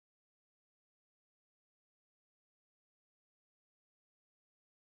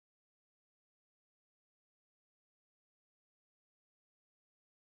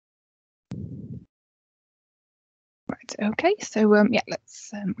Right, okay, so yeah,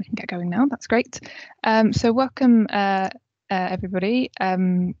 let's we can get going now. That's great. So welcome everybody.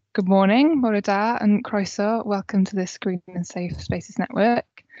 Good morning, bore da and croeso. Welcome to this Green and Safe Spaces Network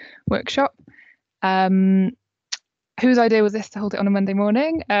workshop. Whose idea was this to hold it on a Monday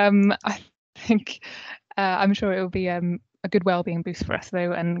morning? I think I'm sure it will be a good well-being boost for us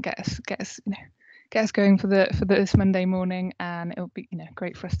though, and get us going for this Monday morning, and it'll be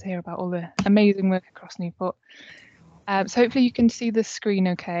great for us to hear about all the amazing work across Newport. So hopefully you can see the screen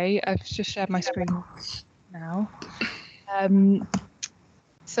okay. I've just shared my screen now.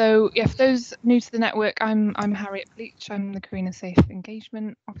 So yeah, for those new to the network, I'm Harriet Bleach. I'm the Green and Safe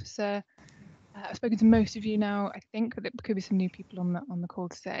Engagement Officer. I've spoken to most of you now, I think, but there could be some new people on the call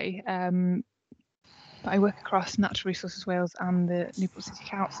today. But I work across Natural Resources Wales and the Newport City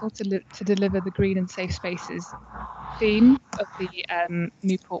Council to deliver the Green and Safe Spaces theme of the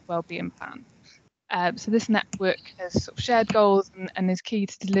Newport Wellbeing Plan. So this network has sort of shared goals and is key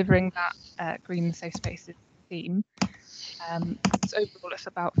to delivering that Green and Safe Spaces theme. So overall, it's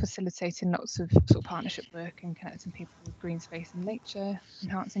about facilitating lots of sort of partnership work and connecting people with green space and nature,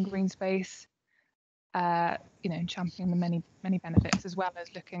 enhancing green space, championing the many benefits, as well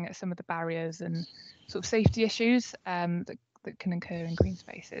as looking at some of the barriers and sort of safety issues that can occur in green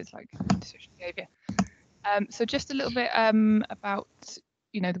spaces, like antisocial behaviour. So just a little bit about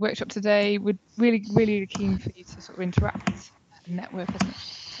the workshop today. We're really keen for you to sort of interact and network as much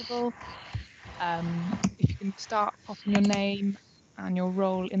as possible. If you can start popping your name and your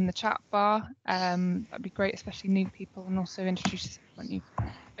role in the chat bar, that'd be great, especially new people, and also introduce yourself when you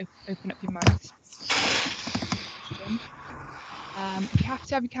open up your mics. If you have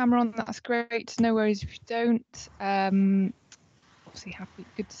to have your camera on, that's great. No worries if you don't. Obviously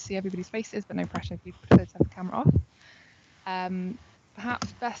good to see everybody's faces, but no pressure if you prefer to have the camera off.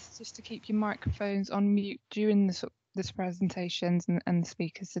 Perhaps best just to keep your microphones on mute during this presentations and the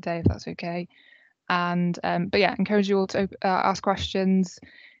speakers today, if that's okay. And but yeah, encourage you all to ask questions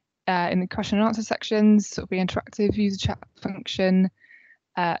in the question and answer sections. Sort of be interactive, use the chat function,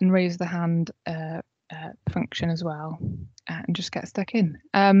 and raise the hand function as well, and just get stuck in.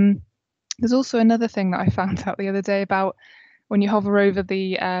 There's also another thing that I found out the other day about when you hover over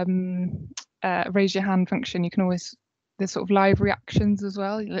the raise your hand function, you can always, there's sort of live reactions as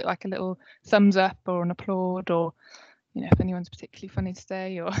well. You look like a little thumbs up or an applaud, or if anyone's particularly funny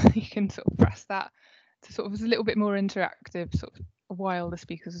today, or you can sort of press that to sort of a little bit more interactive sort of while the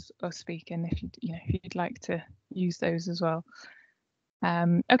speakers are speaking, if you'd like to use those as well.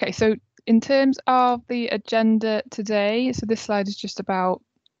 Okay, so in terms of the agenda today, so this slide is just about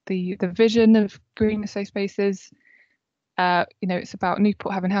the vision of Green and Safe Spaces. It's about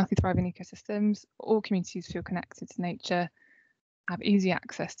Newport having healthy, thriving ecosystems. All communities feel connected to nature, have easy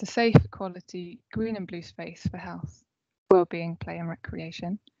access to safe, quality, green and blue space for health, well-being, play and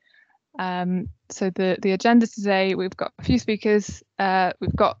recreation. So the agenda today, we've got a few speakers.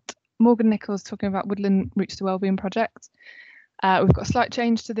 We've got Morgan Nichols talking about Woodland Routes to Wellbeing project. We've got a slight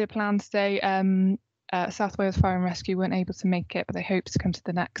change to their plan today. South Wales Fire and Rescue weren't able to make it, but they hope to come to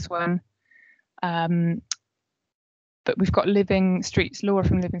the next one. But we've got Living Streets. Laura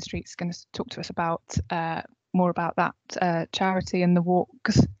from Living Streets is going to talk to us about more about that charity and the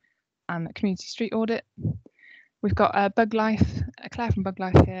walks and the community street audit. We've got Bug Life, Claire from Bug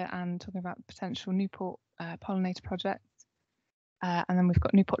Life here, and talking about the potential Newport pollinator project. And then we've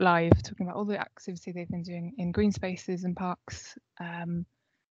got Newport Live talking about all the activity they've been doing in green spaces and parks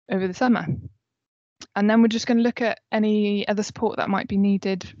over the summer. And then we're just going to look at any other support that might be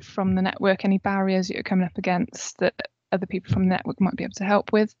needed from the network, any barriers that you're coming up against that other people from the network might be able to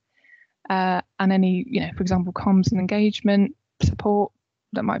help with, and any, for example, comms and engagement support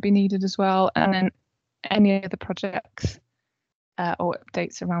that might be needed as well, and then any other projects or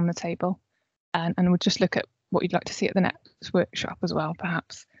updates around the table. And we'll just look at what you'd like to see at the next workshop as well,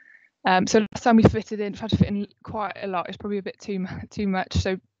 perhaps. So last time we tried to fit in quite a lot. It's probably a bit too much.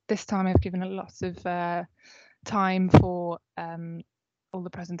 So this time I've given a lot of time for all the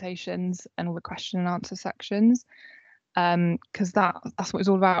presentations and all the question and answer sections, because that's what it's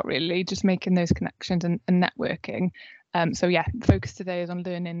all about, really, just making those connections and networking. So yeah, the focus today is on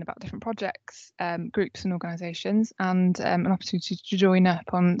learning about different projects, groups and organisations, and an opportunity to join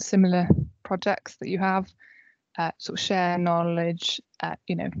up on similar projects that you have, sort of share knowledge,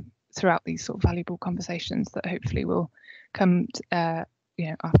 throughout these sort of valuable conversations that hopefully will come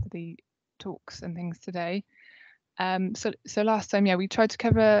after the talks and things today. So last time, yeah, we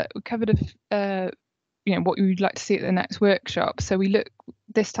covered what you'd like to see at the next workshop. So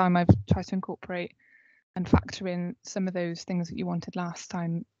this time I've tried to incorporate and factor in some of those things that you wanted last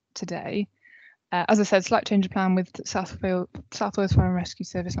time today. As I said, slight change of plan with South Wales Fire and Rescue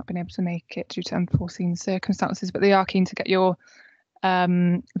Service not being able to make it due to unforeseen circumstances, but they are keen to get your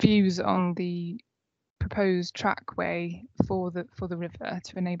views on the proposed trackway for the river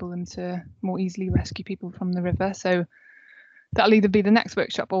to enable them to more easily rescue people from the river. So that'll either be the next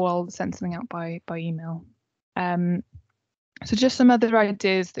workshop or I'll send something out by email. So just some other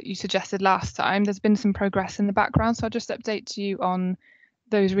ideas that you suggested last time. There's been some progress in the background, so I'll just update you on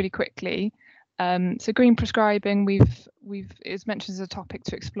those really quickly. So green prescribing, it was mentioned as a topic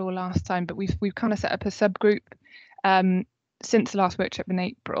to explore last time, but we've kind of set up a subgroup since the last workshop in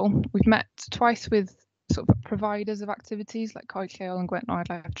April. We've met twice with sort of providers of activities like Coed Lleol and Gwent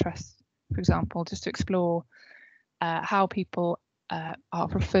Wildlife Trust, for example, just to explore how people are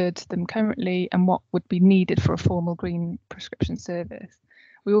referred to them currently and what would be needed for a formal green prescription service.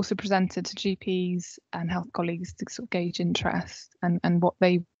 We also presented to GPs and health colleagues to sort of gauge interest and what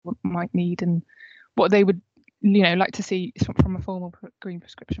they might need and what they would, like to see from a formal green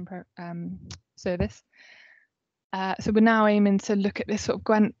prescription service. So we're now aiming to look at this sort of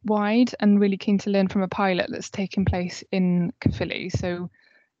Gwent wide and really keen to learn from a pilot that's taken place in Caerphilly. So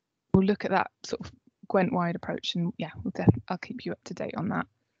we'll look at that sort of Gwent wide approach, and yeah, I'll keep you up to date on that.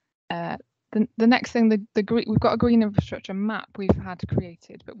 The next thing, we've got a green infrastructure map we've had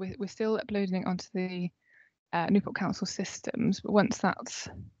created, but we're still uploading it onto the Newport Council systems. But once that's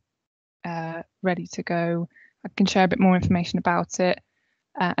ready to go, I can share a bit more information about it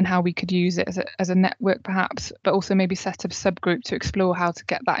and how we could use it as a network perhaps, but also maybe set up a subgroup to explore how to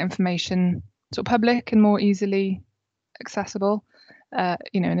get that information sort of public and more easily accessible,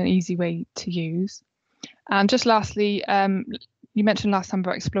 in an easy way to use. And just lastly, you mentioned last time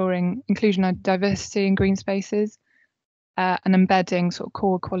about exploring inclusion and diversity in green spaces and embedding sort of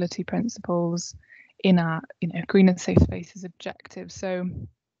core quality principles in our green and safe spaces objectives. So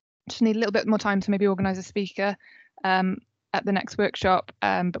just need a little bit more time to maybe organise a speaker at the next workshop,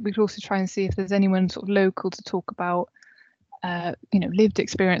 but we could also try and see if there's anyone sort of local to talk about lived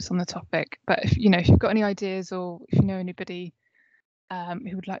experience on the topic. But if you've got any ideas or if you know anybody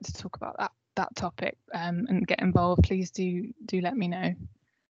who would like to talk about that topic and get involved, please do let me know.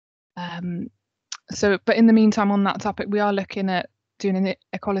 But in the meantime, on that topic, we are looking at doing an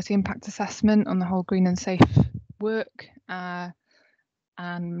equality impact assessment on the whole green and safe work,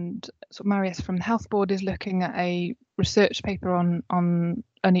 and sort of Marius from the Health Board is looking at a research paper on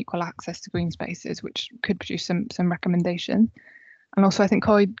unequal access to green spaces, which could produce some recommendation. And also I think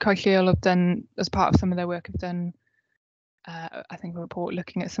Coed Lleol have done, as part of some of their work, I think a report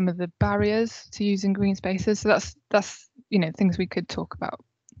looking at some of the barriers to using green spaces. So that's things we could talk about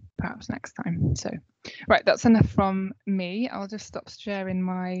perhaps next time. So right, that's enough from me. I'll just stop sharing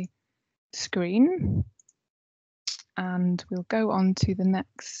my screen and we'll go on to the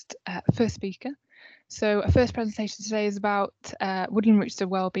next first speaker. So our first presentation today is about Woodland Routes to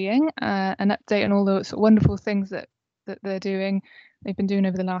Wellbeing, an update on all the sort of wonderful things that they're doing. They've been doing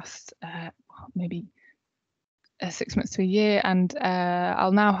over the last maybe 6 months to a year, and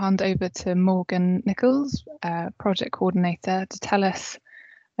I'll now hand over to Morgan Nichols, project coordinator, to tell us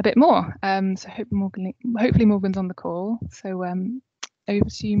a bit more. So hopefully Morgan's on the call. So over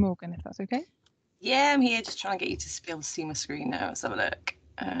to you, Morgan, if that's okay. Yeah, I'm here just trying to get you to be able to see my screen now. Let's have a look.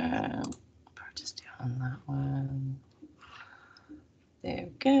 Just do it on that one. There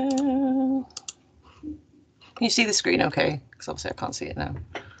we go. Can you see the screen okay? Because obviously I can't see it now.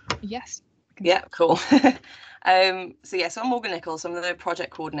 Yes. Yeah, cool. So I'm Morgan Nichols. I'm the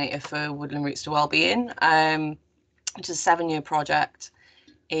project coordinator for Woodland Routes to Wellbeing, which is a 7-year project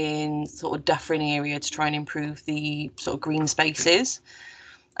in sort of Dufferin area to try and improve the sort of green spaces.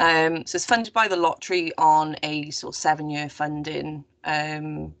 So it's funded by the lottery on a sort of 7-year funding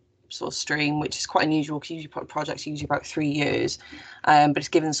sort of stream, which is quite unusual because usually projects are usually about 3 years, but it's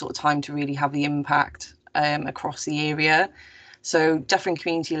given sort of time to really have the impact across the area. So Dufferin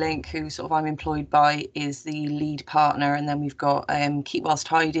Community Link, who sort of I'm employed by, is the lead partner, and then we've got Keep Wells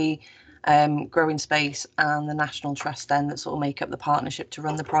Tidy, Growing Space, and the National Trust then that sort of make up the partnership to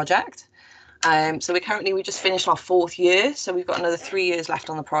run the project. So we just finished our 4th year, so we've got another 3 years left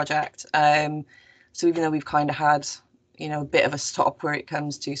on the project. So even though we've kind of had a bit of a stop where it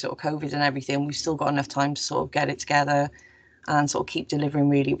comes to sort of COVID and everything, we've still got enough time to sort of get it together and sort of keep delivering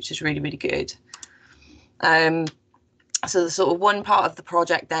really, which is really, really good. So the sort of one part of the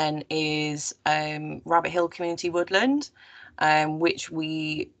project then is Rabbit Hill Community Woodland, which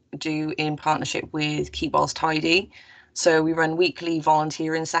we do in partnership with Keep Wells Tidy. So we run weekly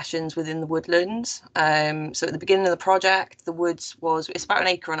volunteering sessions within the woodlands. So at the beginning of the project, the woods it's about 1.5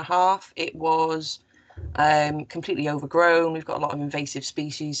 acres. It was completely overgrown. We've got a lot of invasive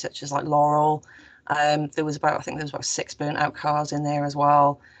species such as like laurel. There was about, I think there was about 6 burnt out cars in there as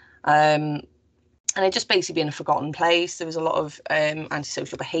well. And it just basically been a forgotten place. There was a lot of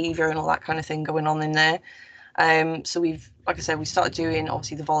antisocial behaviour and all that kind of thing going on in there. So we've, like I said, we started doing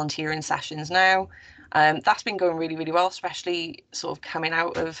obviously the volunteering sessions now. That's been going really, really well, especially sort of coming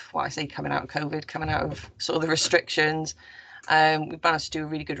out of, well, I say coming out of COVID, coming out of sort of the restrictions. We've managed to do a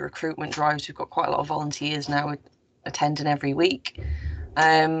really good recruitment drive. So we've got quite a lot of volunteers now attending every week.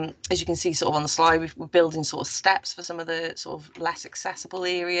 As you can see sort of on the slide, we're building sort of steps for some of the sort of less accessible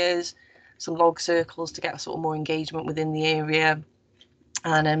areas, some log circles to get sort of more engagement within the area,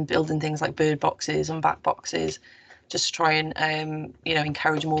 and then building things like bird boxes and bat boxes, just to try and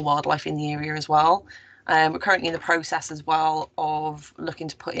encourage more wildlife in the area as well. We're currently in the process as well of looking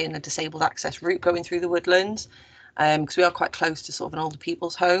to put in a disabled access route going through the woodlands, because we are quite close to sort of an older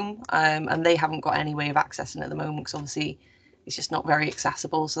people's home, and they haven't got any way of accessing at the moment, because obviously it's just not very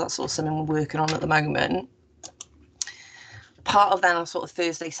accessible. So that's sort of something we're working on at the moment. Part of then our sort of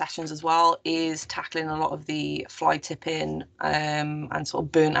Thursday sessions as well is tackling a lot of the fly tipping and sort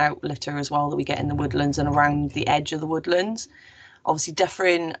of burnt out litter as well that we get in the woodlands and around the edge of the woodlands. Obviously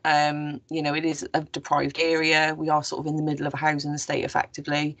Dyffryn, it is a deprived area. We are sort of in the middle of a housing estate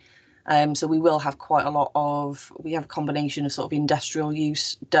effectively. So we will have quite a lot of, we have a combination of sort of industrial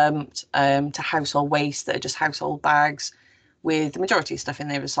use dumped to household waste that are just household bags, with the majority of stuff in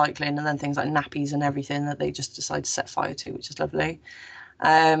there recycling, and then things like nappies and everything that they just decide to set fire to, which is lovely.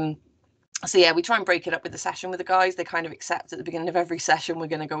 So yeah, we try and break it up with the session with the guys. They kind of accept at the beginning of every session we're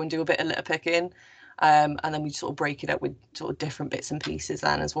going to go and do a bit of litter picking, and then we sort of break it up with sort of different bits and pieces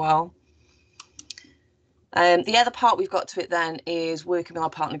then as well. The other part we've got to it then is working with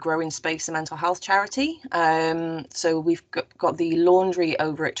our partner Growing Space, a mental health charity. So we've got the laundry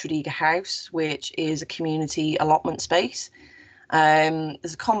over at Tredegar House, which is a community allotment space.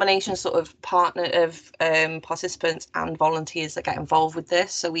 There's a combination sort of participants and volunteers that get involved with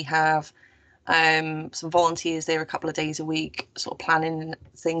this. So we have some volunteers there a couple of days a week, sort of planning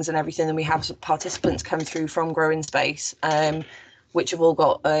things and everything. And we have some participants come through from Growing Space, which have all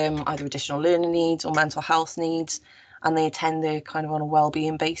got either additional learning needs or mental health needs, and they attend there kind of on a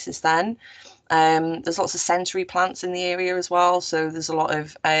well-being basis then. There's lots of sensory plants in the area as well. So there's a lot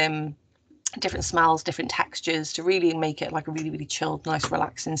of different smells, different textures to really make it like a really, really chilled, nice,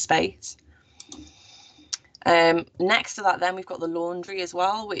 relaxing space. Next to that then we've got the laundry as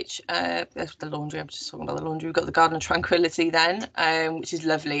well, which I'm just talking about the laundry. We've got the Garden of Tranquility then, which is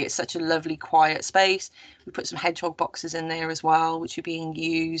lovely. It's such a lovely quiet space. We put some hedgehog boxes in there as well, which are being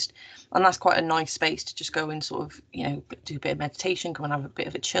used, and that's quite a nice space to just go and sort of do a bit of meditation, come and have a bit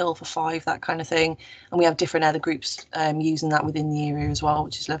of a chill for 5, that kind of thing. And we have different other groups using that within the area as well,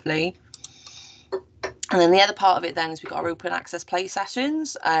 which is lovely. And then the other part of it then is we've got our open access play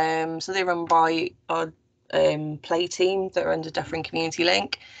sessions. So they're run by our play team that are under Dyffryn Community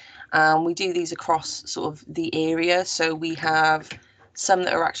Link. We do these across sort of the area. So we have some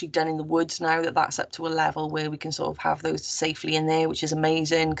that are actually done in the woods now, that's up to a level where we can sort of have those safely in there, which is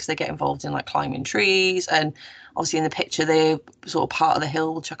amazing because they get involved in like climbing trees. And obviously in the picture they're sort of part of the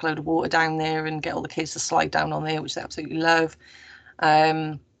hill, we'll chuck a load of water down there and get all the kids to slide down on there, which they absolutely love.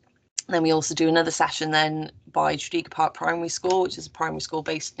 Then we also do another session then by Tredegar Park Primary School, which is a primary school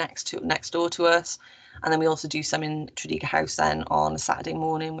based next door to us. And then we also do some in Tredegar House then on a Saturday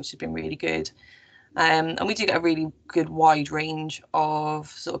morning, which has been really good. And we do get a really good wide range of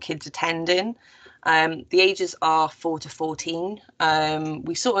sort of kids attending. The ages are 4 to 14.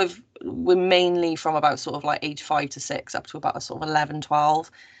 We're mainly from about sort of like age 5 to 6 up to about a sort of 11,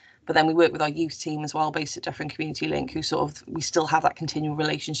 12. But then we work with our youth team as well, based at Dyffryn Community Link, who sort of, we still have that continual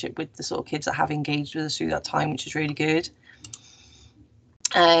relationship with the sort of kids that have engaged with us through that time, which is really good.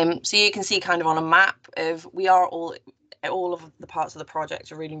 So you can see kind of on a map of, we are all of the parts of the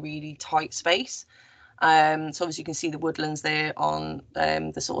project are really, really tight space. So obviously you can see the woodlands there on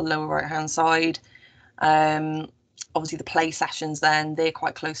the sort of lower right hand side. Obviously the play sessions then, they're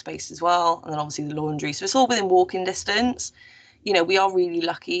quite close space as well. And then obviously the laundry. So it's all within walking distance. We are really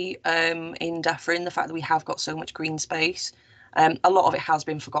lucky in Dyffryn, the fact that we have got so much green space. A lot of it has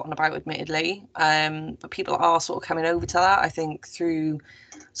been forgotten about, admittedly, but people are sort of coming over to that. I think through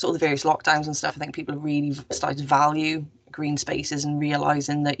sort of the various lockdowns and stuff, I think people have really started to value green spaces and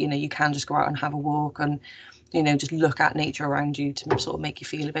realising that, you can just go out and have a walk and, just look at nature around you to sort of make you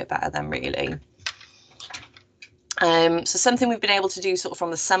feel a bit better then, really. So something we've been able to do sort of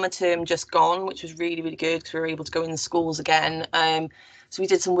from the summer term just gone, which was really, really good because we were able to go in the schools again. So we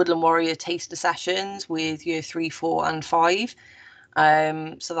did some Woodland Warrior taster sessions with year 3, 4 and 5.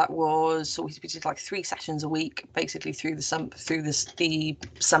 So we did like 3 sessions a week, basically through the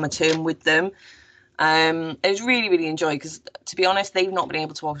summer term with them. It was really, really enjoyed because, to be honest, they've not been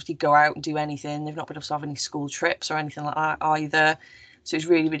able to obviously go out and do anything. They've not been able to have any school trips or anything like that either. So it's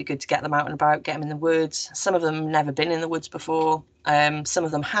really, really good to get them out and about, get them in the woods. Some of them have never been in the woods before. Some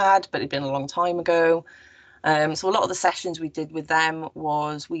of them had, but it'd been a long time ago. So a lot of the sessions we did with them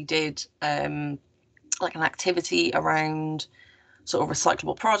was we did like an activity around sort of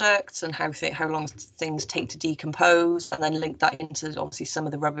recyclable products and how long things take to decompose, and then link that into obviously some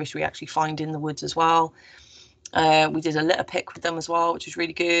of the rubbish we actually find in the woods as well. We did a litter pick with them as well, which was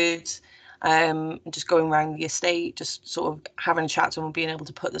really good. Just going around the estate, just sort of having a chat to them and being able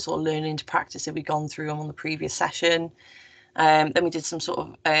to put the sort of learning into practice that we'd gone through on the previous session. Then we did some sort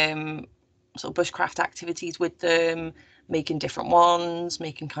of bushcraft activities with them, making different ones,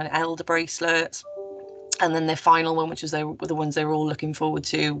 making kind of elder bracelets. And then their final one, which was the ones they were all looking forward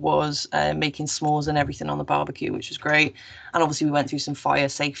to, was making s'mores and everything on the barbecue, which was great. And obviously we went through some fire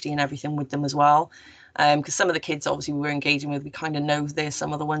safety and everything with them as well. Because some of the kids obviously we were engaging with, we kind of know there's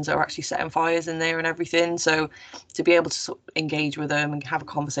some of the ones that are actually setting fires in there and everything. So to be able to sort of engage with them and have a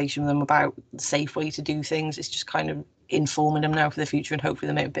conversation with them about the safe way to do things, it's just kind of informing them now for the future, and hopefully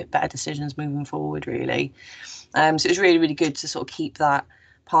they make a bit better decisions moving forward, really. So it was really, really good to sort of keep that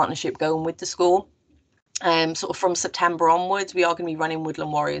partnership going with the school. Sort of from September onwards, we are going to be running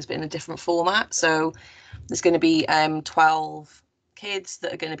Woodland Warriors, but in a different format. So there's going to be 12 kids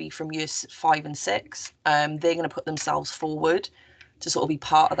that are going to be from years 5 and 6. They're going to put themselves forward to sort of be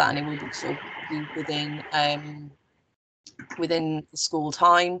part of that, and it will be sort of be within the school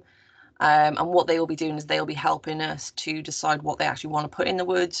time. And what they will be doing is they'll be helping us to decide what they actually want to put in the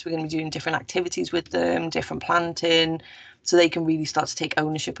woods. We're going to be doing different activities with them, different planting, so they can really start to take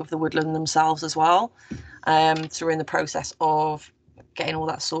ownership of the woodland themselves as well. So we're in the process of getting all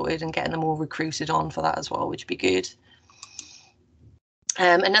that sorted and getting them all recruited on for that as well, which would be good.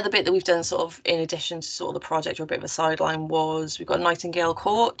 Another bit that we've done sort of in addition to sort of the project, or a bit of a sideline, was we've got Nightingale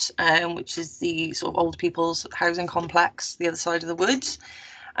Court, which is the sort of old people's housing complex, the other side of the woods.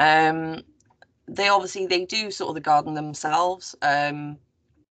 They do sort of the garden themselves,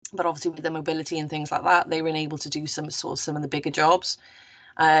 but obviously with their mobility and things like that, they were able to do some of the bigger jobs.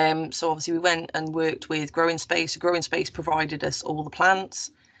 So obviously we went and worked with Growing Space. Growing Space provided us all the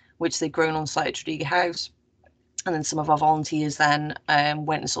plants, which they'd grown on site at Tredegar House. And then some of our volunteers then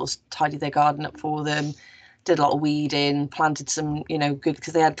went and sort of tidied their garden up for them, did a lot of weeding, planted some, good,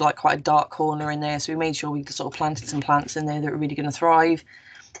 because they had like quite a dark corner in there. So we made sure we sort of planted some plants in there that were really going to thrive.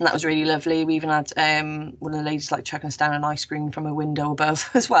 And that was really lovely. We even had one of the ladies like chucking us down an ice cream from a window above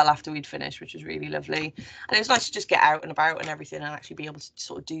as well after we'd finished, which was really lovely. And it was nice to just get out and about and everything, and actually be able to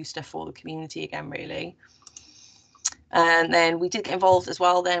sort of do stuff for the community again, really. And then we did get involved as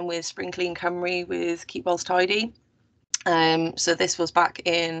well then with Spring Clean Cymru with Keep Wells Tidy. So this was back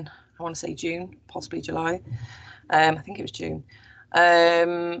in, I want to say June, possibly July. I think it was June.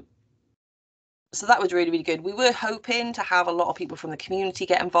 So that was really, really good. We were hoping to have a lot of people from the community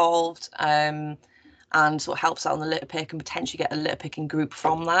get involved and sort of help out on the litter pick and potentially get a litter picking group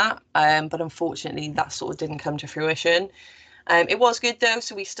from that. But unfortunately, that sort of didn't come to fruition. It was good though.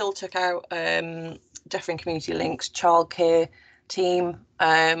 So we still took out different community links, childcare team,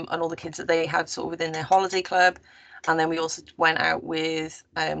 and all the kids that they had sort of within their holiday club. And then we also went out with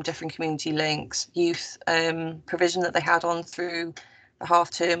different community links, youth provision that they had on through the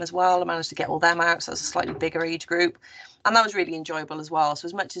half term as well. I managed to get all them out, so it's a slightly bigger age group, and that was really enjoyable as well. So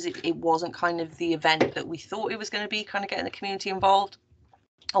as much as it wasn't kind of the event that we thought it was going to be, kind of getting the community involved,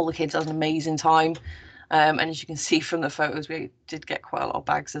 all the kids had an amazing time, and as you can see from the photos, we did get quite a lot of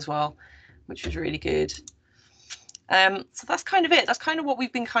bags as well, which was really good. So that's kind of it. That's kind of what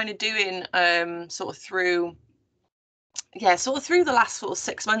we've been kind of doing sort of through the last sort of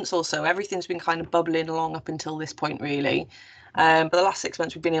 6 months or so. Everything's been kind of bubbling along up until this point, really. But the last 6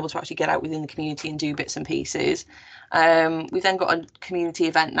 months we've been able to actually get out within the community and do bits and pieces. We've then got a community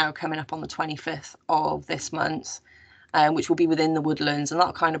event now coming up on the 25th of this month, which will be within the woodlands, and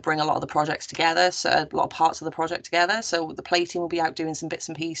that'll kind of bring a lot of the projects together, so a lot of parts of the project together. So the play team will be out doing some bits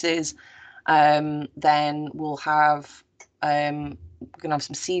and pieces. Then we'll have we're gonna have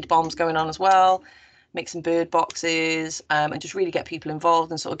some seed bombs going on as well, make some bird boxes, and just really get people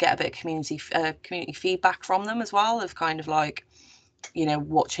involved and sort of get a bit of community feedback from them as well, of kind of like,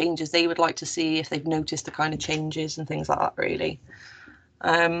 what changes they would like to see, if they've noticed the kind of changes and things like that, really.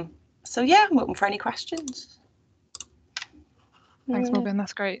 So yeah, I'm open for any questions. Thanks, Morgan.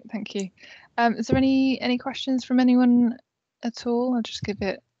 That's great. Thank you. Is there any questions from anyone at all? I'll just give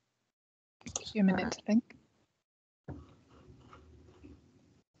it a minute to think.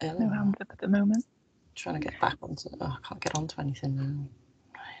 No hands up at the moment. Trying to get back onto. I can't get onto anything now.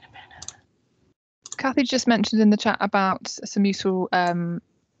 Wait a minute. Kathy just mentioned in the chat about some useful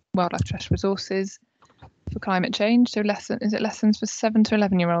wildlife trust resources for climate change. So is it lessons for 7 to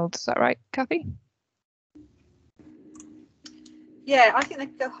 11-year-olds? Is that right, Kathy? Yeah, I think they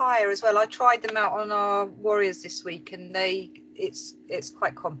could go higher as well. I tried them out on our warriors this week, and it's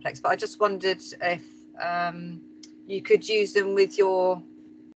quite complex. But I just wondered if you could use them with your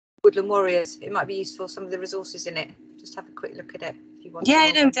woodland warriors. It might be useful, some of the resources in it. Just have a quick look at it if you want. Yeah,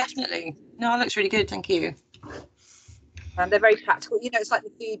 no, definitely. No, it looks really good. Thank you. They're very practical. You know, it's like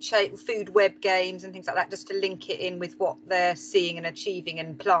the food web games and things like that, just to link it in with what they're seeing and achieving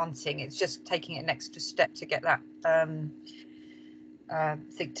and planting. It's just taking it an extra step to get that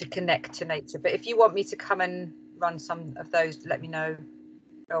thing to connect to nature. But if you want me to come and run some of those, let me know,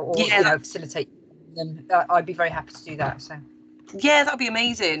 or yeah, you know, facilitate them. I'd be very happy to do that. So. Yeah, that'd be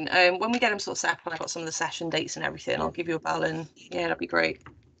amazing. When we get them sort of set up and I've got some of the session dates and everything, I'll give you a bell, and yeah, that'd be great.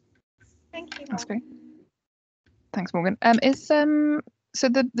 Thank you. That's great. Thanks, Morgan. So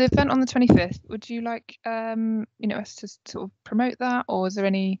the event on the 25th, would you like us to sort of promote that, or is there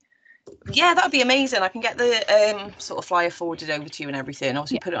any? Yeah, that'd be amazing. I can get the sort of flyer forwarded over to you and everything.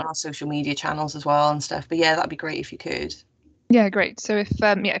 Obviously, put it on our social media channels as well and stuff. But yeah, that'd be great if you could. Yeah, great. So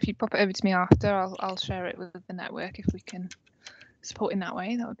if you pop it over to me after, I'll share it with the network if we can support in that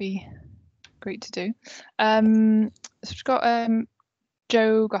way. That would be great to do. So we've got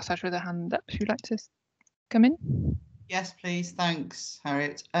Jo Gossage with her hand up. If you'd like to come in. Yes, please. Thanks,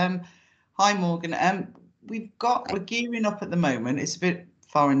 Harriet. Hi, Morgan. We're gearing up at the moment. It's a bit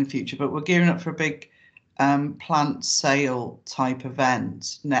far in the future, but we're gearing up for a big plant sale type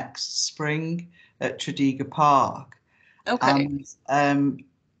event next spring at Tredegar Park. Okay. And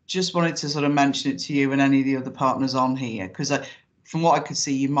just wanted to sort of mention it to you and any of the other partners on here, because from what I could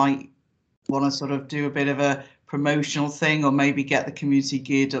see, you might want to sort of do a bit of a promotional thing, or maybe get the community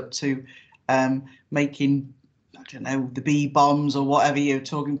geared up to making, I don't know, the bee bombs or whatever you're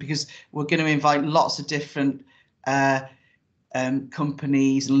talking, because we're going to invite lots of different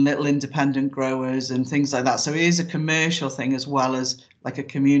companies and little independent growers and things like that. So it is a commercial thing as well as like a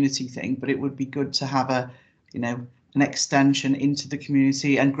community thing, but it would be good to have an extension into the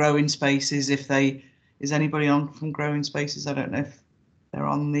community. And Growing Spaces, is anybody on from Growing Spaces? I don't know if they're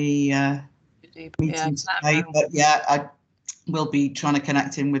on the meeting today, but yeah, I will be trying to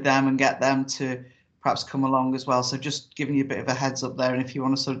connect in with them and get them to perhaps come along as well. So just giving you a bit of a heads up there, and if you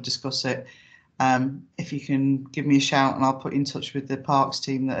want to sort of discuss it, if you can give me a shout, and I'll put you in touch with the parks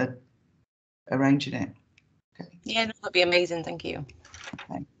team that are arranging it. Okay. Yeah, that'd be amazing. Thank you.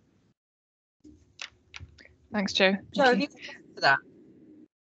 Okay. Thanks, Jo. Jo, have you for that?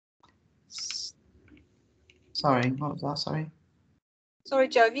 Sorry, what was that? Sorry,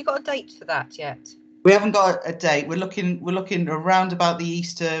 Jo, have you got a date for that yet? We haven't got a date. We're looking around about the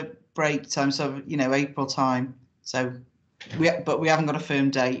Easter break time, so April time. So we haven't got a firm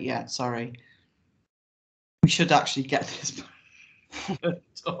date yet. Sorry. We should actually get this.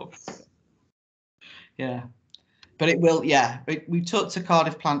 Yeah, but it will. Yeah, we talked to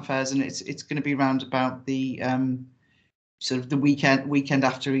Cardiff Plant Fairs, and it's going to be round about the sort of the weekend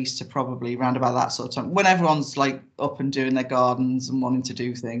after Easter, probably round about that sort of time, when everyone's like up and doing their gardens and wanting to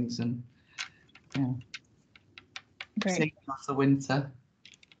do things, and yeah, Great. Off the winter.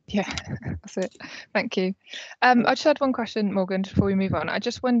 Yeah, that's it. Thank you. I just had one question, Morgan, before we move on. I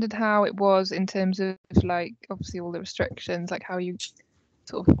just wondered how it was in terms of, like, obviously all the restrictions, like how you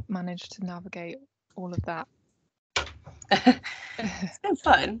sort of managed to navigate all of that. It's been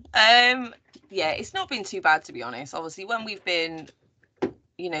fun. Yeah, it's not been too bad, to be honest. Obviously, when we've been,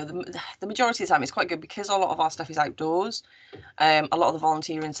 the majority of the time it's quite good because a lot of our stuff is outdoors. A lot of the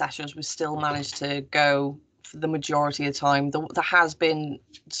volunteering sessions we still managed to go for the majority of the time. There has been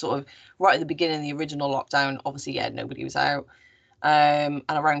sort of right at the beginning of the original lockdown, obviously, yeah, nobody was out. And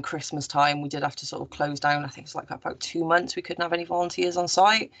around Christmas time, we did have to sort of close down. I think it's like about 2 months we couldn't have any volunteers on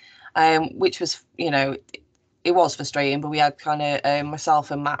site, which was, it was frustrating, but we had kind of myself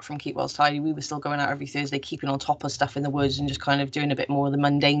and Matt from Keep Wells Tidy. We were still going out every Thursday, keeping on top of stuff in the woods and just kind of doing a bit more of the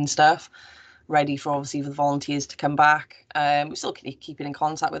mundane stuff, ready for obviously the volunteers to come back. We're still keeping in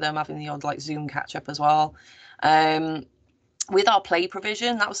contact with them, having the odd like Zoom catch up as well. With our play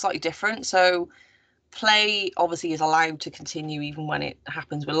provision, that was slightly different. So play obviously is allowed to continue even when it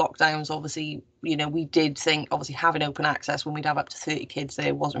happens with lockdowns. Obviously, we did think obviously having open access when we'd have up to 30 kids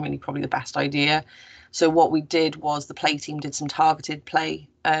there wasn't really probably the best idea. So what we did was the play team did some targeted play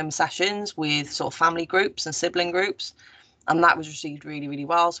sessions with sort of family groups and sibling groups, and that was received really, really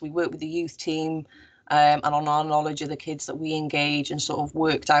well. So we worked with the youth team and on our knowledge of the kids that we engage, and sort of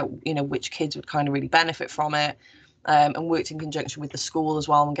worked out, which kids would kind of really benefit from it. and worked in conjunction with the school as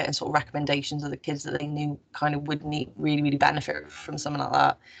well, and getting sort of recommendations of the kids that they knew kind of would need really benefit from something like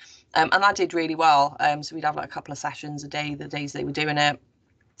that. And that did really well. So we'd have like a couple of sessions a day, the days they were doing it.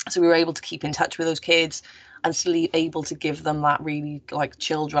 So we were able to keep in touch with those kids and still able to give them that really like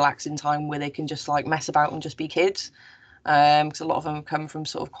chilled, relaxing time where they can just like mess about and just be kids. Because a lot of them come from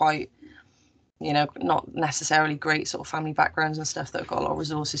sort of quite, you know, not necessarily great sort of family backgrounds and stuff that have got a lot of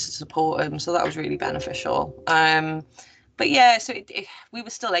resources to support them. So that was really beneficial. But yeah, so we were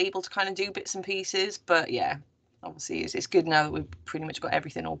still able to kind of do bits and pieces. But yeah, obviously it's good now that we've pretty much got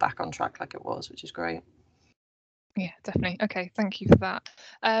everything all back on track like it was, which is great. Yeah, definitely. Okay, thank you for that.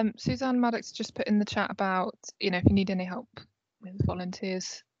 Suzanne Maddox just put in the chat about, you know, if you need any help with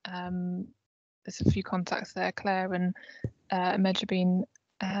volunteers, there's a few contacts there, Claire and Medjabin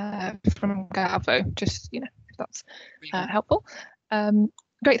from Gavo, just, you know, if that's helpful.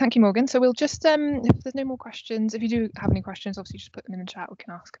 Great, thank you, Morgan. So we'll just, if there's no more questions, if you do have any questions, obviously just put them in the chat, we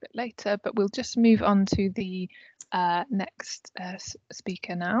can ask a bit later, but we'll just move on to the next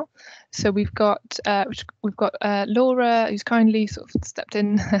speaker now. So we've got Laura, who's kindly sort of stepped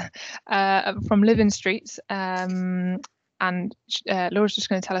in from Living Streets, and Laura's just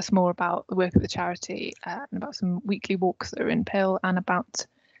going to tell us more about the work of the charity and about some weekly walks that are in Pill and about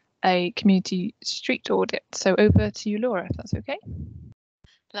a community street audit. So over to you, Laura, if that's okay.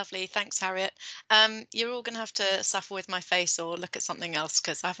 Lovely, thanks, Harriet. You're all going to have to suffer with my face or look at something else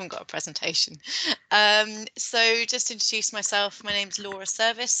because I haven't got a presentation. So just to introduce myself, my name's Laura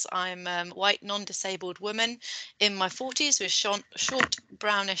Service. I'm a white non-disabled woman in my 40s with short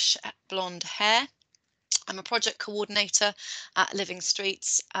brownish blonde hair. I'm a project coordinator at Living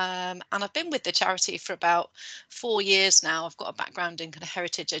Streets, and I've been with the charity for about 4 years now. I've got a background in kind of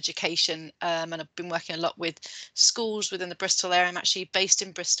heritage education, and I've been working a lot with schools within the Bristol area. I'm actually based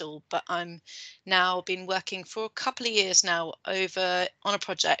in Bristol, but I'm now been working for a couple of years now over on a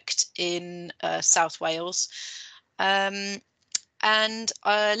project in South Wales. And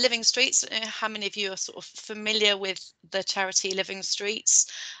Living Streets, how many of you are sort of familiar with the charity Living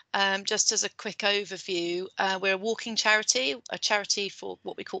Streets? Just as a quick overview, we're a walking charity, a charity for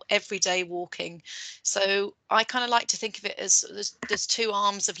what we call everyday walking. So I kind of like to think of it as there's two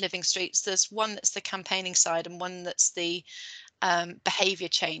arms of Living Streets. There's one that's the campaigning side and one that's the behaviour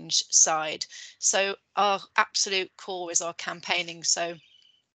change side. So our absolute core is our campaigning. So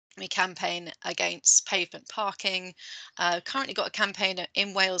we campaign against pavement parking. Currently got a campaign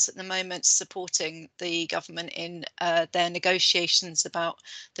in Wales at the moment supporting the government in their negotiations about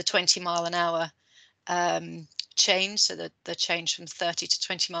the 20-mile-an-hour change, so the change from 30 to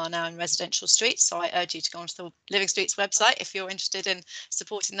 20 mile an hour in residential streets. So I urge you to go onto the Living Streets website if you're interested in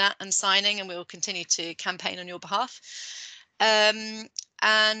supporting that and signing, and we will continue to campaign on your behalf.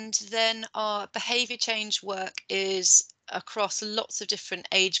 And then our behaviour change work is across lots of different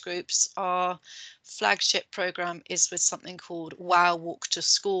age groups. Our flagship programme is with something called WOW Walk to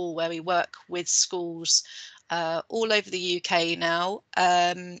School, where we work with schools all over the UK now,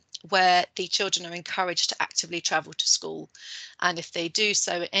 where the children are encouraged to actively travel to school. And if they do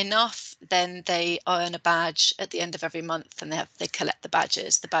so enough, then they earn a badge at the end of every month, and they collect the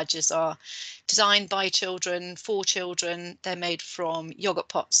badges. The badges are designed by children, for children. They're made from yogurt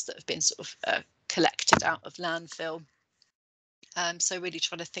pots that have been sort of collected out of landfill. So really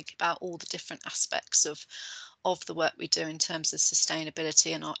trying to think about all the different aspects of the work we do in terms of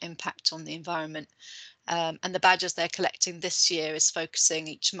sustainability and our impact on the environment. And the badges they're collecting this year is focusing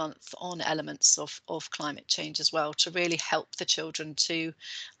each month on elements of climate change as well, to really help the children to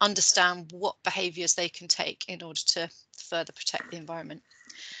understand what behaviours they can take in order to further protect the environment.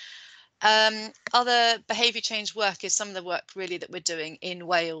 Other behaviour change work is some of the work really that we're doing in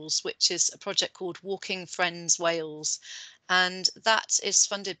Wales, which is a project called Walking Friends Wales. And that is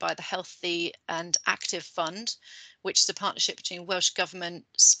funded by the Healthy and Active Fund, which is a partnership between Welsh Government,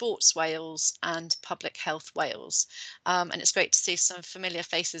 Sports Wales and Public Health Wales. And it's great to see some familiar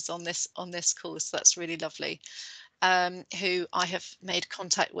faces on this call, so that's really lovely. Who I have made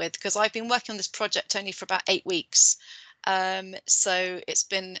contact with, because I've been working on this project only for about 8 weeks. So it's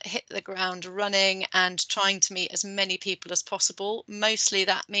been hit the ground running and trying to meet as many people as possible. Mostly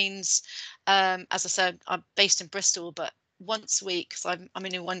that means, as I said, I'm based in Bristol, but once a week, because I'm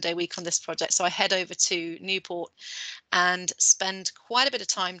in a one-day week on this project, so I head over to Newport and spend quite a bit of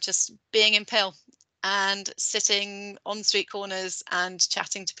time just being in Pill and sitting on street corners and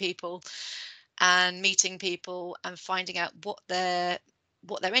chatting to people and meeting people and finding out what they're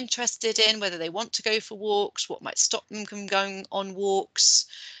interested in, whether they want to go for walks, what might stop them from going on walks,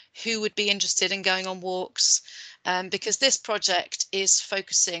 who would be interested in going on walks. because this project is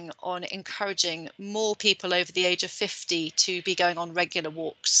focusing on encouraging more people over the age of 50 to be going on regular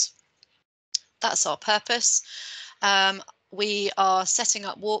walks. That's our purpose. We are setting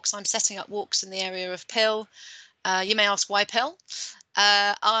up walks. I'm setting up walks in the area of Pill. You may ask why Pill?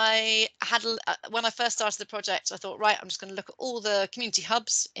 I had, when I first started the project, I thought, right, I'm just going to look at all the community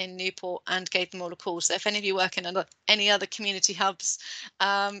hubs in Newport and gave them all a call. So if any of you work in any other community hubs,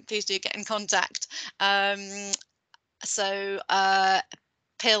 please do get in contact.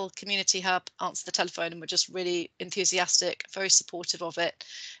 Pill Community Hub answered the telephone and were just really enthusiastic, very supportive of it.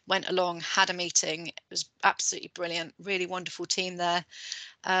 Went along, had a meeting. It was absolutely brilliant, really wonderful team there.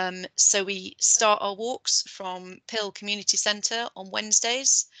 So we start our walks from Pill Community Centre on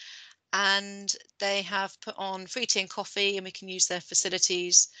Wednesdays, and they have put on free tea and coffee, and we can use their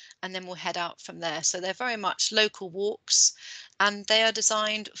facilities, and then we'll head out from there. So they're very much local walks, and they are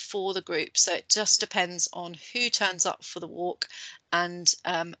designed for the group. So it just depends on who turns up for the walk and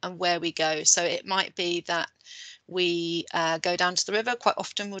where we go. So it might be that we go down to the river. Quite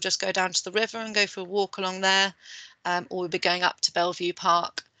often we'll just go down to the river and go for a walk along there, or we'll be going up to Bellevue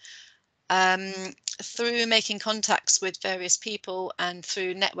Park. Through making contacts with various people and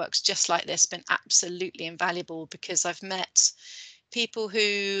through networks just like this, been absolutely invaluable, because I've met people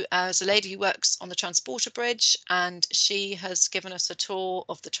who, there's a lady who works on the Transporter Bridge, and she has given us a tour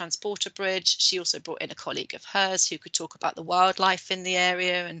of the Transporter Bridge. She also brought in a colleague of hers who could talk about the wildlife in the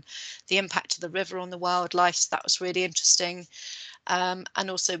area and the impact of the river on the wildlife. So that was really interesting. And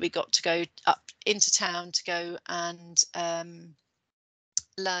also we got to go up into town to go and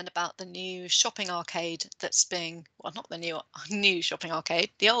learn about the new shopping arcade that's being, well, not the new shopping arcade,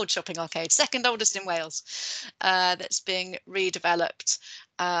 the old shopping arcade, second oldest in Wales, that's being redeveloped,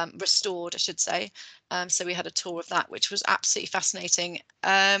 restored, I should say. So we had a tour of that, which was absolutely fascinating.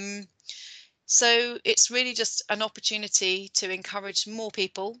 So it's really just an opportunity to encourage more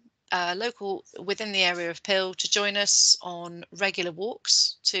people local within the area of Pill to join us on regular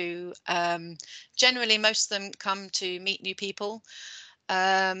walks. To generally, most of them come to meet new people.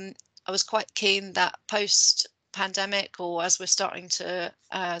 I was quite keen that post pandemic, or as we're starting to,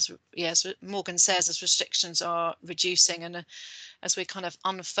 as Morgan says, as restrictions are reducing and as we're kind of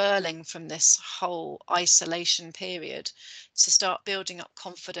unfurling from this whole isolation period, to start building up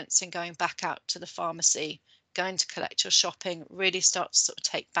confidence in going back out to the pharmacy, going to collect your shopping, really start to sort of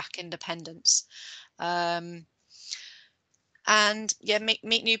take back independence. And yeah, meet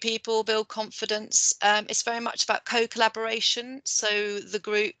new people, build confidence. It's very much about co-collaboration. So the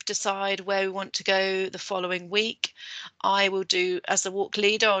group decide where we want to go the following week. I will do, as the walk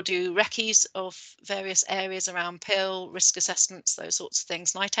leader, I'll do recce's of various areas around Pill, risk assessments, those sorts of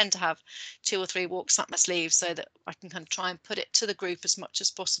things. And I tend to have 2 or 3 walks up my sleeve so that I can kind of try and put it to the group as much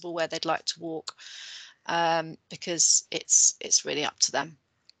as possible where they'd like to walk, because it's really up to them.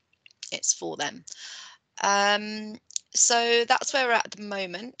 It's for them. So that's where we're at the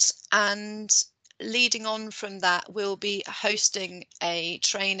moment, and leading on from that, we'll be hosting a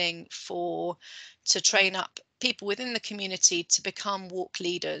training to train up people within the community to become walk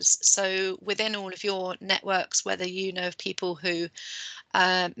leaders. So within all of your networks, whether you know of people who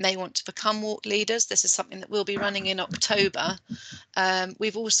may want to become walk leaders, this is something that we'll be running in October.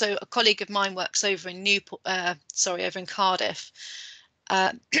 We've also, a colleague of mine works over in over in Cardiff.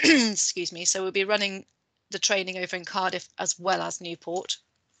 Excuse me. So we'll be running the training over in Cardiff as well as Newport,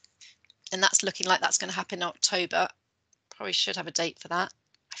 and that's looking like that's going to happen in October. Probably should have a date for that.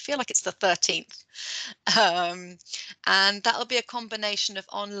 I feel like it's the 13th, and that'll be a combination of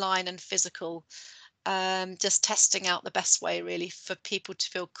online and physical, just testing out the best way really for people to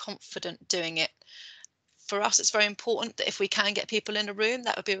feel confident doing it. For us, it's very important that if we can get people in a room,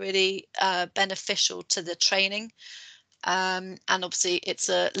 that would be really beneficial to the training. And obviously it's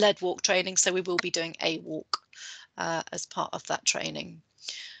a lead walk training, so we will be doing a walk as part of that training.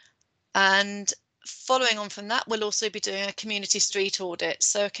 And following on from that, we'll also be doing a community street audit.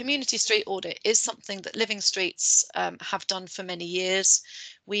 So a community street audit is something that Living Streets have done for many years.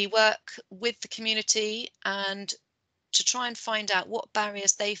 We work with the community and to try and find out what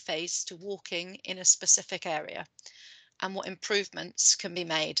barriers they face to walking in a specific area and what improvements can be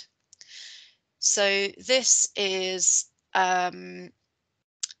made. So this is,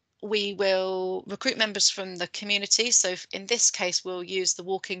 we will recruit members from the community. So in this case, we'll use the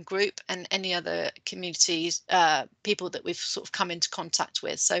walking group and any other communities, people that we've sort of come into contact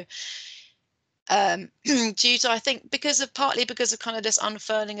with. So due to, I think, partly because of kind of this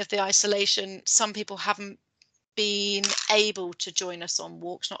unfurling of the isolation, some people haven't been able to join us on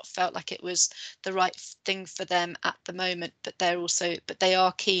walks, not felt like it was the right thing for them at the moment, but they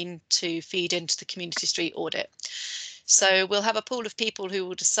are keen to feed into the community street audit. So we'll have a pool of people who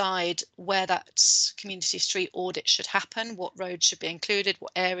will decide where that community street audit should happen, what roads should be included,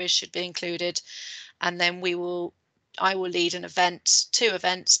 what areas should be included, and then I will lead an event, 2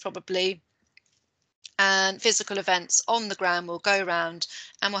 events probably, and physical events on the ground. We'll go around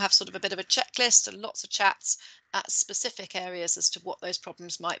and we'll have sort of a bit of a checklist and lots of chats at specific areas as to what those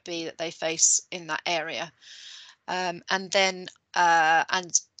problems might be that they face in that area, and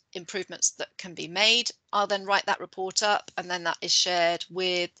improvements that can be made. I'll then write that report up, and then that is shared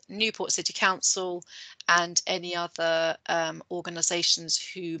with Newport City Council and any other organisations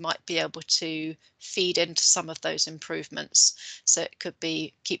who might be able to feed into some of those improvements. So it could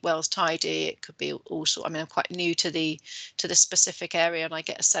be Keep Wells Tidy, it could be also, I mean, I'm quite new to the specific area, and I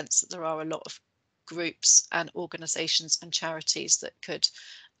get a sense that there are a lot of groups and organisations and charities that could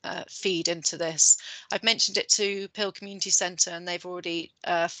feed into this. I've mentioned it to Pill Community Centre, and they've already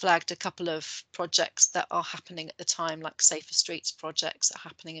flagged a couple of projects that are happening at the time, like Safer Streets projects that are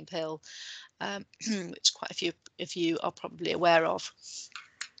happening in Pill, which quite a few of you are probably aware of.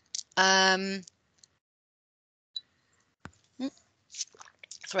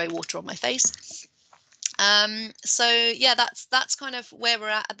 Throw water on my face. So yeah, that's kind of where we're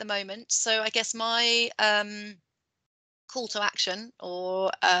at the moment. So I guess my call to action, or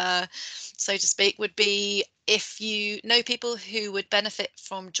so to speak, would be if you know people who would benefit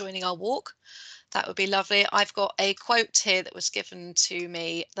from joining our walk, that would be lovely. I've got a quote here that was given to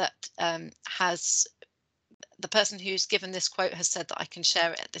me that has, the person who's given this quote has said that I can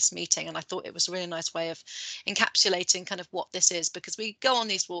share it at this meeting, and I thought it was a really nice way of encapsulating kind of what this is, because we go on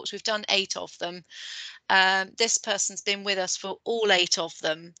these walks, we've done 8 of them. This person's been with us for all 8 of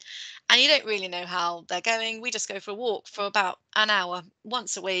them, and you don't really know how they're going. We just go for a walk for about an hour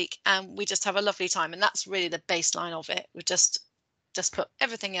once a week, and we just have a lovely time, and that's really the baseline of it. We just put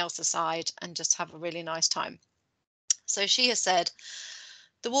everything else aside and just have a really nice time. So she has said,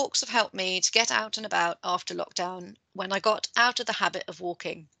 the walks have helped me to get out and about after lockdown, when I got out of the habit of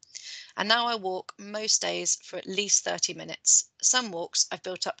walking. And now I walk most days for at least 30 minutes. Some walks I've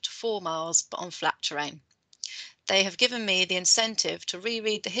built up to 4 miles, but on flat terrain. They have given me the incentive to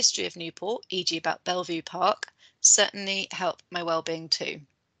reread the history of Newport, e.g. about Bellevue Park, certainly help my well-being too.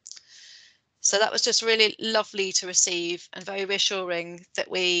 So that was just really lovely to receive, and very reassuring that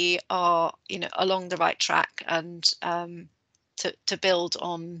we are, you know, along the right track, and to build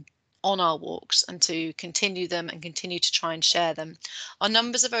on our walks and to continue them and continue to try and share them. Our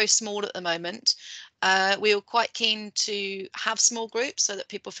numbers are very small at the moment. We were quite keen to have small groups so that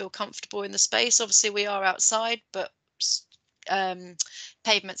people feel comfortable in the space. Obviously we are outside, but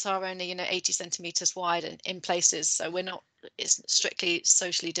pavements are only, you know, 80 centimeters wide in places, so we're not, it's strictly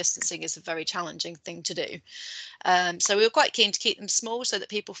socially distancing is a very challenging thing to do. So we were quite keen to keep them small so that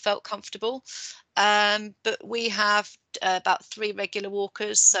people felt comfortable. But we have about 3 regular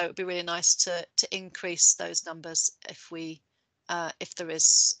walkers, so it would be really nice to increase those numbers if there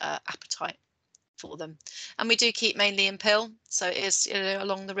is appetite for them. And we do keep mainly in Pill, so it is, you know,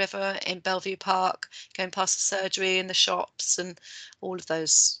 along the river, in Bellevue Park, going past the surgery and the shops and all of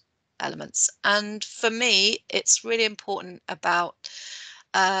those elements. And for me, it's really important about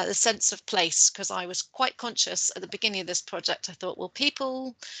the sense of place, because I was quite conscious at the beginning of this project. I thought, well,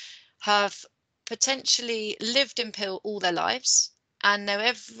 people have potentially lived in Pill all their lives and know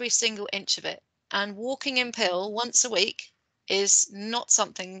every single inch of it, and walking in Pill once a week is not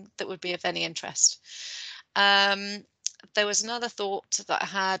something that would be of any interest. There was another thought that I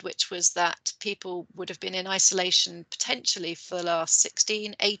had, which was that people would have been in isolation potentially for the last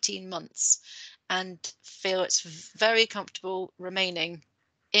 16, 18 months and feel it's very comfortable remaining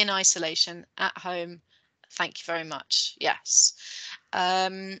in isolation at home. Thank you very much. Yes.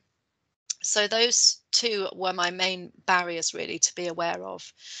 So those 2 were my main barriers really to be aware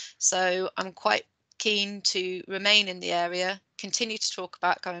of. So I'm quite keen to remain in the area, continue to talk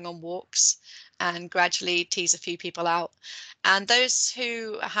about going on walks, and gradually tease a few people out. And those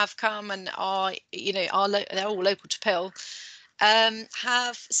who have come and are, you know, they're all local to Pill,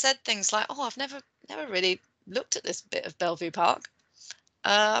 have said things like, oh, I've never really looked at this bit of Bellevue Park.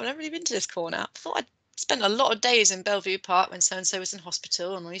 I've never really been to this corner. I thought I'd spent a lot of days in Bellevue Park when so-and-so was in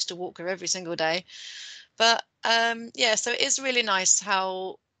hospital, and I used to walk her every single day. But yeah, so it is really nice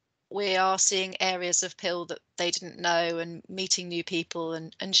how we are seeing areas of Pill that they didn't know, and meeting new people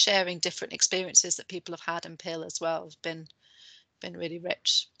and sharing different experiences that people have had in Pill as well has been really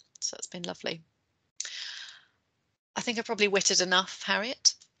rich. So it's been lovely. I think I probably witted enough,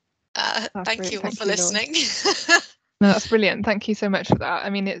 Harriet. Thank you all Thank for you, Laura. listening. No, that's brilliant. Thank you so much for that. I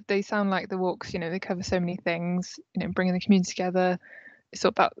mean, they sound like the walks, they cover so many things, bringing the community together. It's all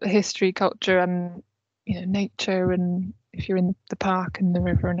about the history, culture, and, nature. And if you're in the park and the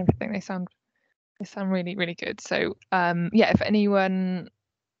river and everything, they sound really, really good. So, yeah, if anyone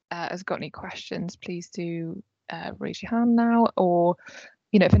has got any questions, please do raise your hand now. Or,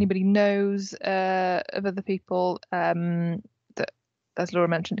 if anybody knows of other people that, as Laura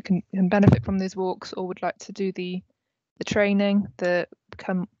mentioned, can benefit from these walks or would like to do the training, the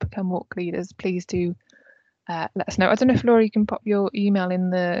become walk leaders, please do let us know. I don't know if Laura, you can pop your email in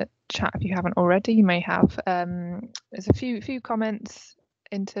the chat if you haven't already. You may have. There's a few comments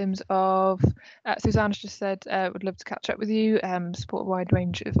in terms of Susanna's just said would love to catch up with you, support a wide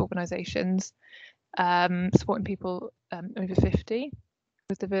range of organisations supporting people over 50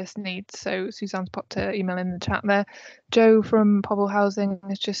 with diverse needs. So Suzanne's popped her email in the chat there. Jo from Pobble Housing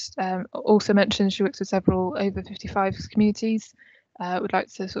has just also mentioned she works with several over 55s communities. Would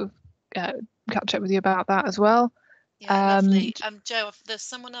like to sort of catch up with you about that as well. Yeah, lovely. Jo, there's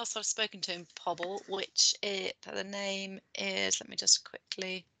someone else I've spoken to in Pobble, which the name is, let me just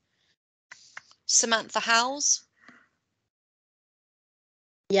quickly, Samantha Howes.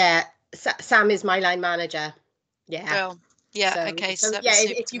 Yeah, Sam is my line manager. Yeah. Girl. Yeah. So, okay. So yeah,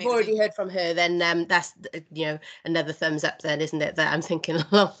 if you've already heard from her, then that's another thumbs up, then, isn't it? That I'm thinking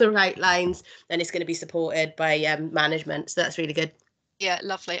along the right lines, and it's going to be supported by management. So that's really good. Yeah,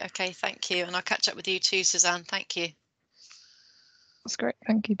 lovely. Okay, thank you, and I'll catch up with you too, Suzanne. Thank you. That's great.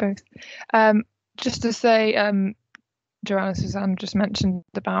 Thank you both. Just to say, Joanna, Suzanne just mentioned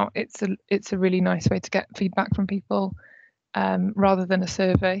about it's a really nice way to get feedback from people rather than a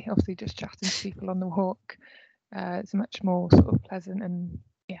survey. Obviously, just chatting to people on the walk. It's a much more sort of pleasant and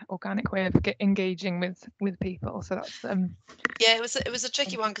organic way of engaging with people. So that's yeah, it was a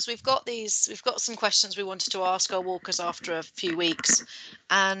tricky one because we've got some questions we wanted to ask our walkers after a few weeks,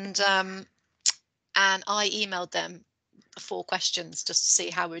 and I emailed them 4 questions just to see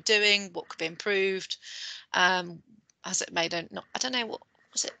how we're doing, what could be improved. Has it made I don't know what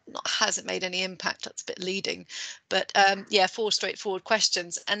was it, not has it made any impact, that's a bit leading, but yeah, 4 straightforward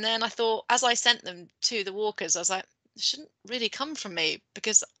questions. And then I thought, as I sent them to the walkers, I was like, it shouldn't really come from me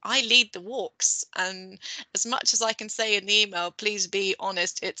because I lead the walks, and as much as I can say in the email, please be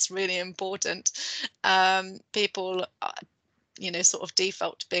honest, it's really important. People sort of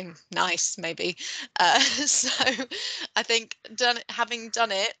default to being nice, maybe. So I think having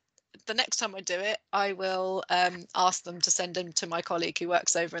done it, the next time I do it, I will ask them to send them to my colleague who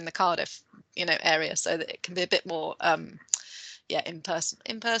works over in the Cardiff, area, so that it can be a bit more,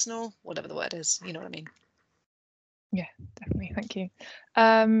 impersonal, whatever the word is. You know what I mean? Yeah, definitely. Thank you.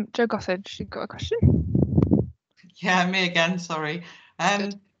 Jo Gossage, you've got a question? Yeah, me again. Sorry.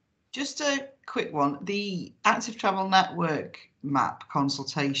 Just a quick one. The Active Travel Network map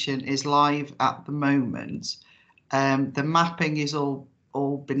consultation is live at the moment. The mapping is all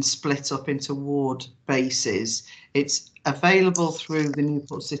been split up into ward bases. It's available through the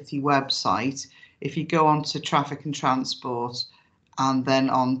Newport City website. If you go on to Traffic and Transport and then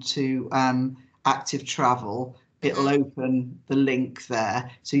on to Active Travel, it'll open the link there.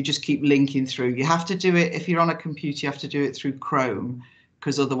 So you just keep linking through. You have to do it, if you're on a computer, you have to do it through Chrome,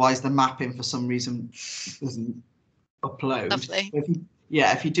 because otherwise the mapping for some reason doesn't upload. Lovely.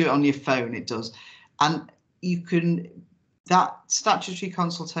 If you do it on your phone, it does. And you can, that statutory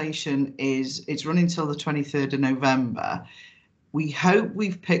consultation it's running till the 23rd of November. We hope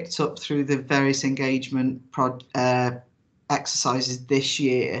we've picked up through the various engagement exercises this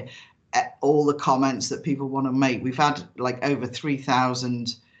year all the comments that people want to make. We've had like over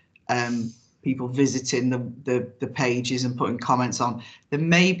 3,000 people visiting the pages and putting comments on. There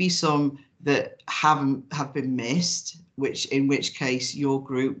may be some that have been missed, in which case your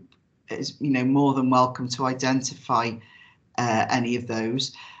group is more than welcome to identify any of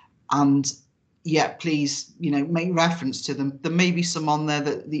those. And yeah, please make reference to them. There may be some on there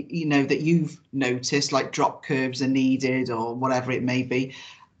that that you've noticed, like drop curves are needed or whatever it may be.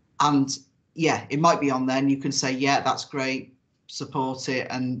 And yeah, it might be on there and you can say, yeah, that's great, support it,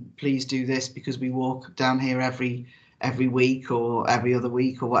 and please do this because we walk down here every week or every other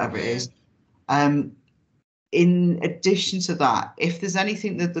week or whatever it is. In addition to that, if there's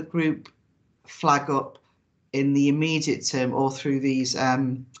anything that the group flag up in the immediate term or through these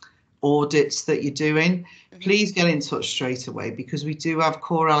audits that you're doing, please get in touch straight away, because we do have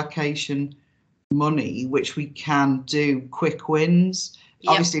core allocation money, which we can do quick wins.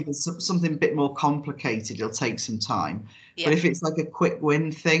 Yep. Obviously, if it's something a bit more complicated, it'll take some time. Yep. But if it's like a quick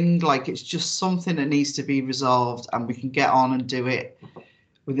win thing, like it's just something that needs to be resolved and we can get on and do it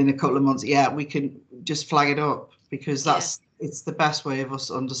within a couple of months, yeah, we can just flag it up, because it's the best way of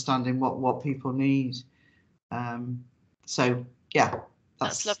us understanding what people need. So yeah,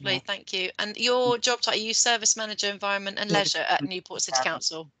 that's lovely. Thank you. And your job title, are you Service Manager Environment and Leisure at Newport City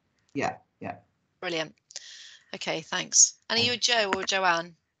Council? Yeah. Brilliant. Okay, thanks. And are you a Joe or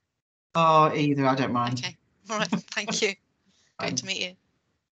Joanne? Oh, either, I don't mind. Okay, all right, thank you. Great to meet you.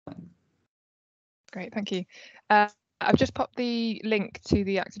 Great, thank you. I've just popped the link to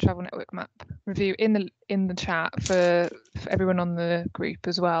the Active Travel Network map review in the chat for everyone on the group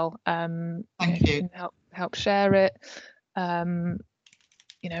as well. Thank you. You can help share it, or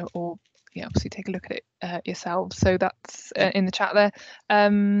obviously take a look at it yourselves. So that's in the chat there.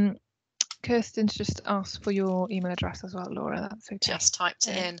 Kirsten's just asked for your email address as well, Laura. That's okay. Just typed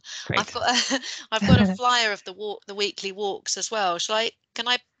it in. Great. I've got a flyer of the weekly walks as well. Can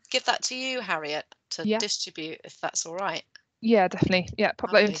I give that to you, Harriet, to distribute, if that's all right? Yeah, definitely. Yeah,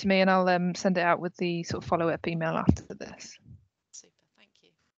 pop that over to me and I'll send it out with the sort of follow-up email after this. Super, thank you.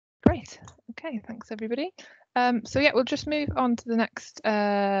 Great. Okay, thanks everybody. So yeah, we'll just move on to the next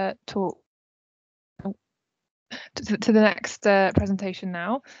talk. To the next presentation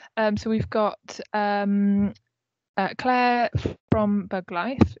now. So we've got Claire from Bug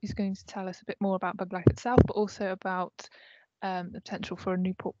Life, who's going to tell us a bit more about Bug Life itself, but also about the potential for a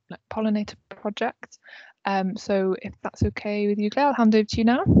Newport pollinator project. So if that's okay with you, Claire, I'll hand over to you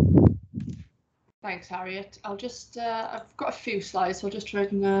now. Thanks, Harriet. I'll just, I've got a few slides, so I'll just try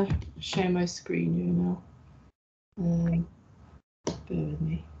and share my screen here now. Bear with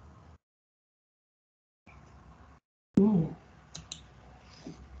me. Ooh.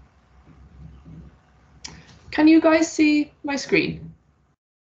 Can you guys see my screen?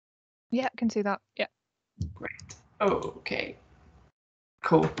 Yeah, I can see that. Yeah. Great. Okay.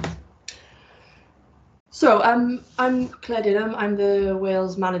 Cool. So I'm Claire Dinham. I'm the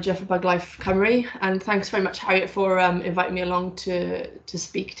Wales manager for Bug Life Cymru, and thanks very much, Harriet, for inviting me along to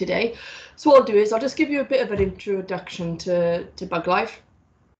speak today. So what I'll do is I'll just give you a bit of an introduction to Bug Life,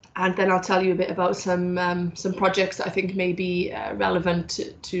 and then I'll tell you a bit about some projects that I think may be relevant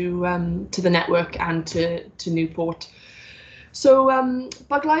to the network and to Newport. So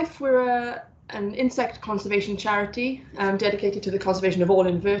Bug Life, we're an insect conservation charity dedicated to the conservation of all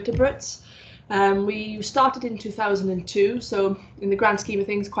invertebrates. We started in 2002, so in the grand scheme of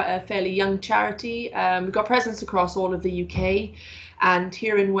things, quite a fairly young charity. We've got presence across all of the UK, and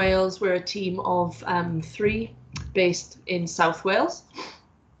here in Wales, we're a team of 3 based in South Wales.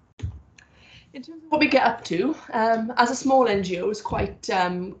 In terms of what we get up to, as a small NGO, is quite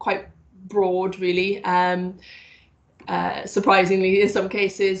broad, really. Surprisingly, in some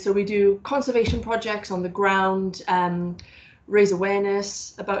cases, so we do conservation projects on the ground, raise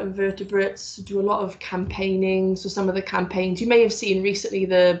awareness about invertebrates, do a lot of campaigning. So some of the campaigns you may have seen recently,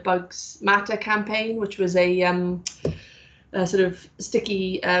 the Bugs Matter campaign, which was a sort of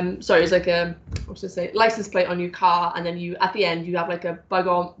sticky, it's like a, license plate on your car, and then at the end you have like a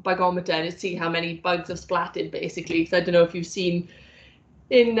bugometer and see how many bugs have splattered, basically. So I don't know if you've seen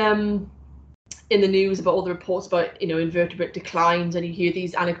in the news about all the reports about invertebrate declines, and you hear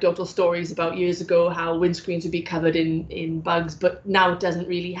these anecdotal stories about years ago how windscreens would be covered in bugs, but now it doesn't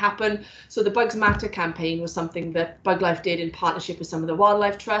really happen. So the Bugs Matter campaign was something that Bug Life did in partnership with some of the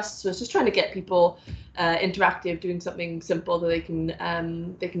wildlife trusts. So it's just trying to get people interactive, doing something simple that they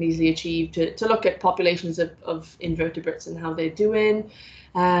can easily achieve to look at populations of invertebrates and how they're doing.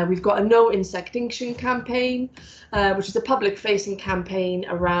 We've got a No Insectinction campaign, which is a public-facing campaign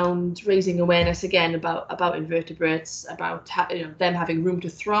around raising awareness again about invertebrates, about them having room to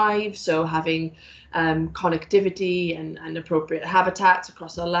thrive, so having connectivity and appropriate habitats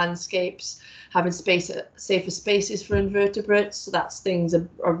across our landscapes, having safer spaces for invertebrates. So that's things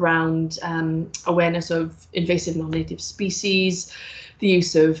around awareness of invasive non-native species, the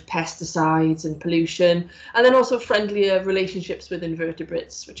use of pesticides and pollution, and then also friendlier relationships with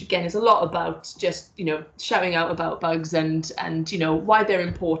invertebrates, which again is a lot about just shouting out about bugs and why they're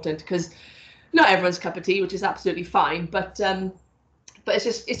important, because not everyone's cup of tea, which is absolutely fine, but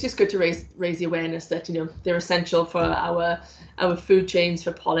it's just good to raise the awareness that they're essential for our food chains,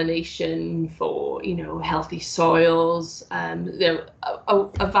 for pollination, for healthy soils, a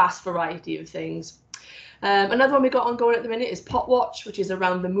vast variety of things. Another one we got ongoing at the minute is Pot Watch, which is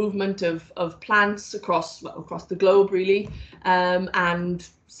around the movement of plants across the globe, really, and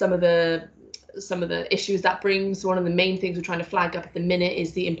some of the issues that brings. So one of the main things we're trying to flag up at the minute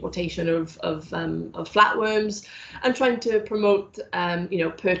is the importation of flatworms, and trying to promote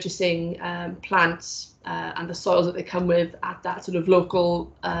purchasing plants and the soils that they come with at that sort of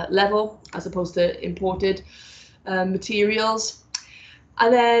local level, as opposed to imported materials.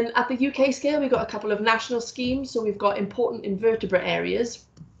 And then at the UK scale, we've got a couple of national schemes. So we've got important invertebrate areas,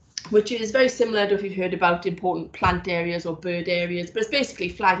 which is very similar to if you've heard about important plant areas or bird areas, but it's basically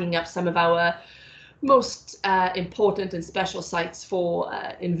flagging up some of our most important and special sites for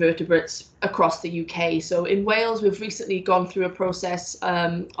invertebrates across the UK. So in Wales, we've recently gone through a process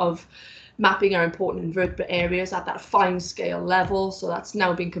of mapping our important invertebrate areas at that fine scale level. So that's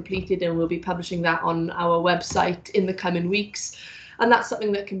now been completed, and we'll be publishing that on our website in the coming weeks. And that's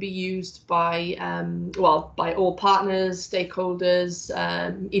something that can be used by, by all partners, stakeholders,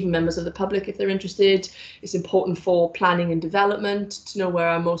 even members of the public if they're interested. It's important for planning and development to know where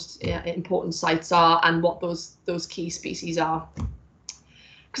our most important sites are and what those key species are.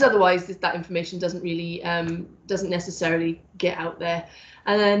 Because otherwise that information doesn't really, doesn't necessarily get out there.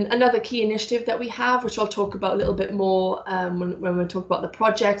 And then another key initiative that we have, which I'll talk about a little bit more when we talk about the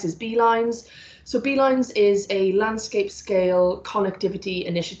projects, is Beelines. So Beelines is a landscape scale connectivity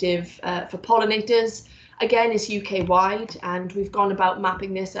initiative for pollinators. Again, it's UK wide, and we've gone about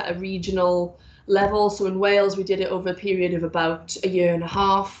mapping this at a regional level. So in Wales, we did it over a period of about 1.5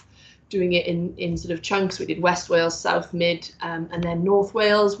 years, doing it in sort of chunks. We did West Wales, South, Mid, and then North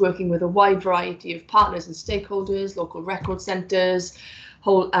Wales, working with a wide variety of partners and stakeholders, local record centres,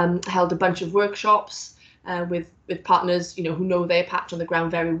 held a bunch of workshops with partners, who know their patch on the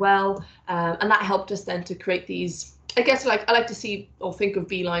ground very well, and that helped us then to create these. I guess I like to see or think of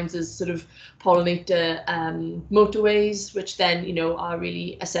Beelines as sort of pollinator motorways, which then are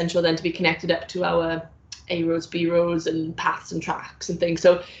really essential then to be connected up to our A roads, B roads, and paths and tracks and things.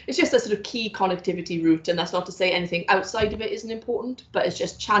 So it's just a sort of key connectivity route, and that's not to say anything outside of it isn't important, but it's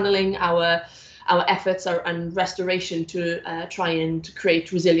just channeling our efforts and restoration to try and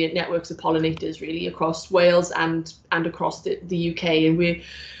create resilient networks of pollinators really across Wales and across the UK. And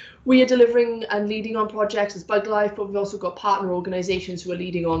we are delivering and leading on projects as BugLife, but we've also got partner organisations who are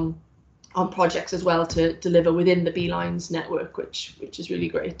leading on projects as well to deliver within the Beelines network, which is really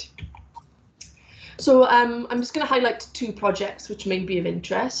great. So I'm just going to highlight 2 projects which may be of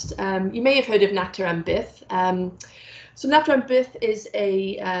interest. You may have heard of Natur am Byth. So Natur am Byth is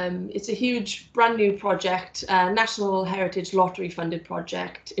it's a huge brand new project, National Heritage Lottery funded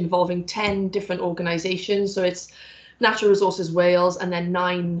project involving 10 different organisations. So it's Natural Resources Wales and then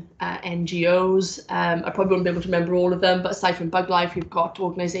 9 NGOs. I probably won't be able to remember all of them, but aside from BugLife, we've got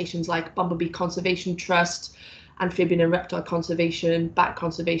organisations like Bumblebee Conservation Trust, Amphibian and Reptile Conservation, Bat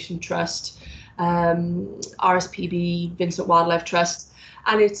Conservation Trust, RSPB, Vincent Wildlife Trust.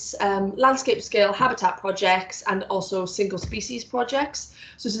 And it's landscape scale habitat projects and also single species projects.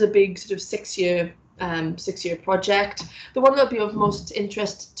 So this is a big sort of 6-year project. The one that'll be of most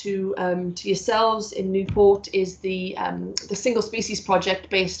interest to yourselves in Newport is the single species project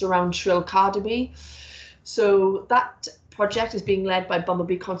based around shrill carnaby. So that project is being led by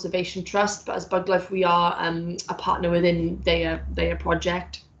Bumblebee Conservation Trust, but as BugLife we are a partner within their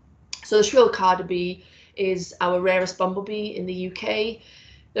project. So the shrill carnaby is our rarest bumblebee in the UK.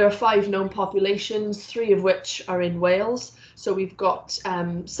 There are 5 known populations, 3 of which are in Wales. So we've got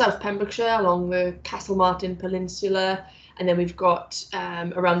South Pembrokeshire along the Castlemartin Peninsula, and then we've got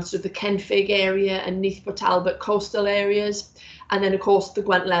around sort of the Kenfig area and Neath Port Talbot coastal areas. And then of course the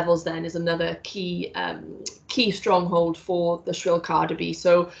Gwent Levels then is another key stronghold for the shrill carnaby.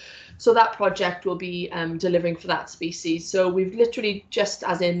 So that project will be delivering for that species. So we've literally just,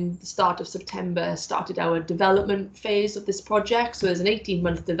 as in the start of September, started our development phase of this project. So there's an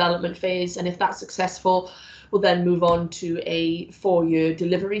 18-month development phase, and if that's successful, we'll then move on to a 4-year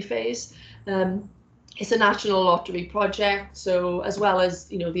delivery phase. It's a national lottery project, so as well as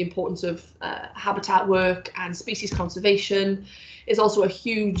the importance of habitat work and species conservation, is also a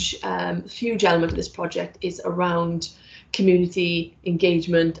huge element of this project is around community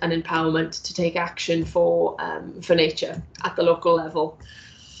engagement and empowerment to take action for nature at the local level.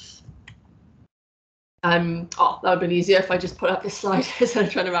 That would have been easier if I just put up this slide instead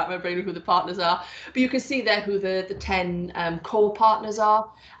of trying to wrap my brain with who the partners are. But you can see there who the 10 core partners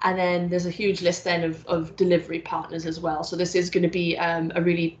are, and then there's a huge list then of delivery partners as well. So this is going to be a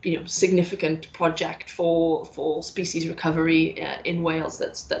really significant project for species recovery in Wales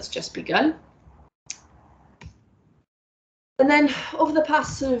that's just begun. And then over the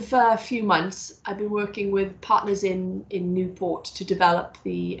past sort of few months, I've been working with partners in Newport to develop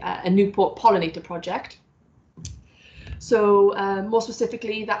a Newport pollinator project. So more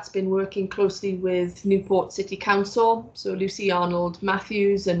specifically, that's been working closely with Newport City Council, so Lucy Arnold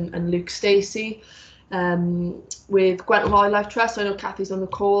Matthews and Luke Stacey, with Gwent Wildlife Trust. I know Kathy's on the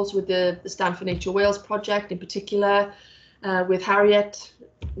calls with the Stand for Nature Wales project in particular, with Harriet,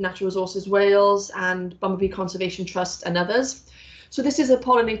 Natural Resources Wales and Bumblebee Conservation Trust and others. So this is a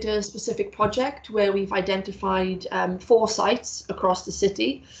pollinator specific project where we've identified 4 sites across the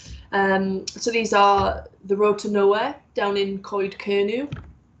city. So these are the Road to Nowhere down in Coed Cernu.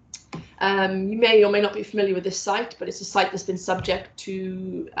 You may or may not be familiar with this site, but it's a site that's been subject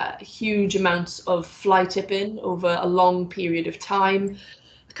to huge amounts of fly tipping over a long period of time.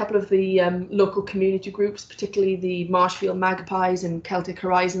 A couple of the local community groups, particularly the Marshfield Magpies and Celtic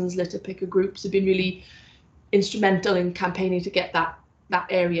Horizons litter picker groups, have been really instrumental in campaigning to get that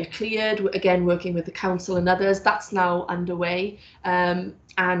area cleared, again working with the council and others. That's now underway, and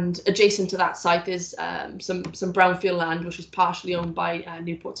adjacent to that site is some brownfield land which is partially owned by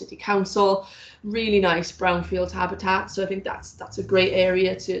Newport City Council. Really nice brownfield habitat, so I think that's a great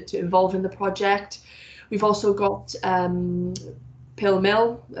area to involve in the project. We've also got Pill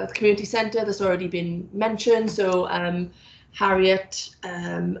Mill, the community centre that's already been mentioned, so Harriet,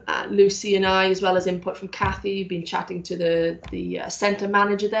 Lucy and I, as well as input from Kathy, been chatting to the centre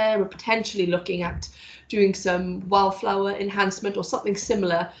manager there. We're potentially looking at doing some wildflower enhancement or something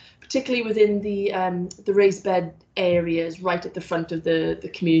similar, particularly within the raised bed areas right at the front of the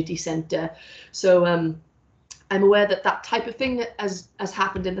community centre. So I'm aware that type of thing has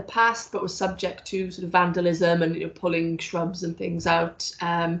happened in the past, but was subject to sort of vandalism and pulling shrubs and things out.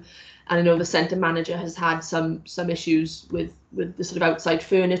 And I know the centre manager has had some issues with the sort of outside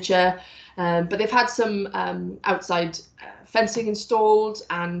furniture, but they've had some outside fencing installed,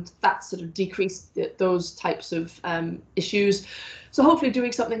 and that sort of decreased those types of issues. So hopefully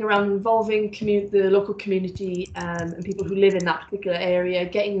doing something around involving the local community and people who live in that particular area,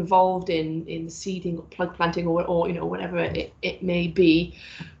 getting involved in seeding or plug planting or whatever it may be,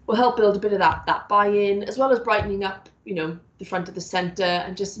 will help build a bit of that buy-in, as well as brightening up the front of the centre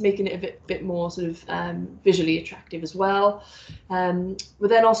and just making it a bit more sort of visually attractive as well. We're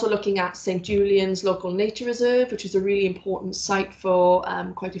then also looking at St Julian's Local Nature Reserve, which is a really important site for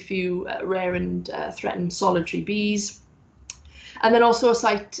quite a few rare and threatened solitary bees. And then also a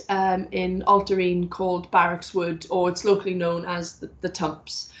site in Alterine called Barracks Wood, or it's locally known as the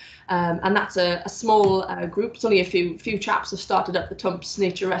Tumps. And that's a small group. It's only a few chaps have started up the Tumps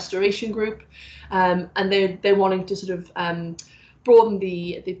Nature Restoration Group, and they're wanting to sort of broaden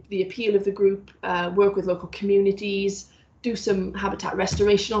the appeal of the group, work with local communities, do some habitat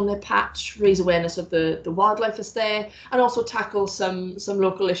restoration on their patch, raise awareness of the wildlife that's there, and also tackle some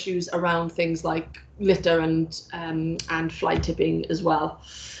local issues around things like litter and fly tipping as well.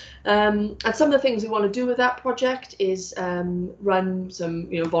 And some of the things we want to do with that project is run some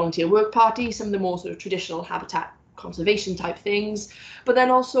volunteer work parties, some of the more sort of traditional habitat conservation type things, but then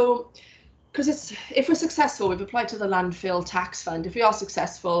also, because if we're successful, we've applied to the landfill tax fund. If we are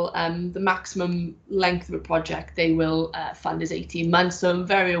successful, the maximum length of a project they will fund is 18 months. So I'm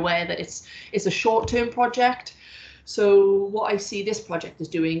very aware that it's a short-term project. So what I see this project as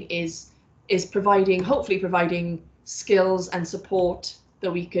doing is hopefully providing skills and support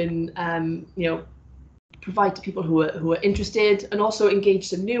that we can provide to people who are interested, and also engage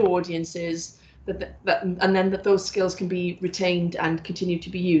some new audiences and then those skills can be retained and continue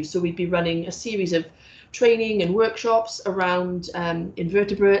to be used. So we'd be running a series of training and workshops around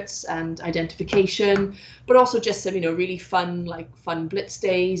invertebrates and identification, but also just some really fun blitz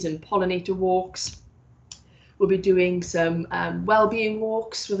days and pollinator walks. We'll be doing some well-being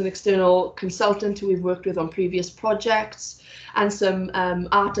walks with an external consultant who we've worked with on previous projects, and some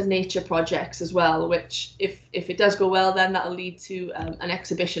art and nature projects as well, which if it does go well, then that'll lead to an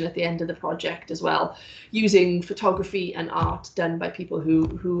exhibition at the end of the project as well, using photography and art done by people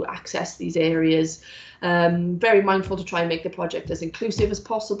who access these areas. Very mindful to try and make the project as inclusive as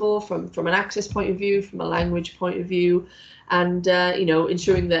possible from an access point of view, from a language point of view, and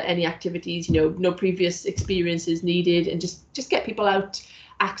ensuring that any activities, no previous experience is needed, and just get people out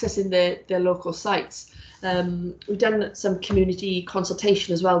accessing their local sites. We've done some community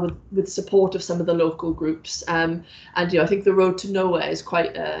consultation as well with support of some of the local groups, and I think the Road to Nowhere is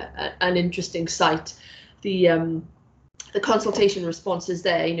quite an interesting site. The consultation responses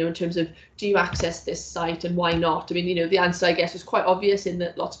there, in terms of, do you access this site and why not? I mean, the answer I guess was quite obvious, in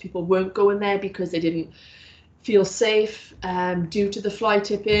that lots of people weren't going there because they didn't feel safe due to the fly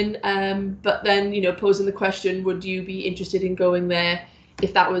tipping, but then posing the question, would you be interested in going there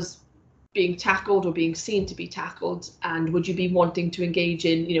if that was being tackled or being seen to be tackled, and would you be wanting to engage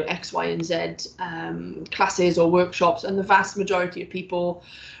in X, Y and Z classes or workshops? And the vast majority of people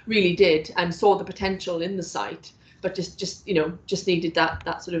really did, and saw the potential in the site, but just needed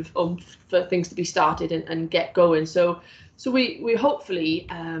that sort of oomph for things to be started and get going. So we hopefully,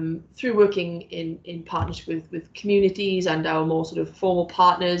 through working in partnership with communities and our more sort of formal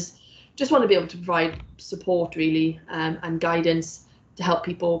partners, just want to be able to provide support really, and guidance to help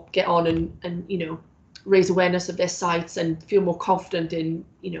people get on and you know, raise awareness of their sites and feel more confident in,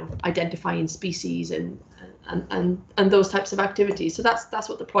 you know, identifying species and those types of activities. So that's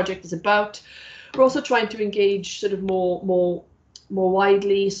what the project is about. We're also trying to engage sort of more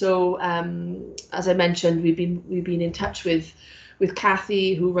widely. So as I mentioned, we've been in touch with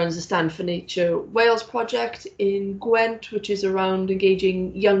Kathy, who runs the Stand for Nature Wales project in Gwent, which is around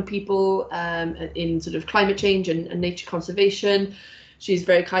engaging young people in sort of climate change and nature conservation. She's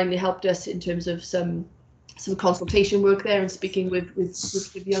very kindly helped us in terms of some consultation work there and speaking with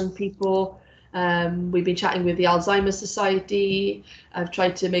young people. We've been chatting with the Alzheimer's Society. I've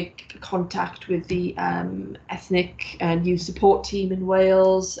tried to make contact with the ethnic and youth support team in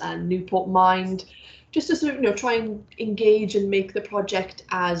Wales and Newport Mind, just to sort of, you know, try and engage and make the project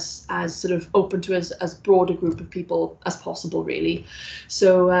as sort of open to as broad a group of people as possible, really.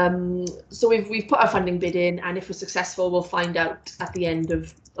 So so we've put our funding bid in, and if we're successful, we'll find out at the end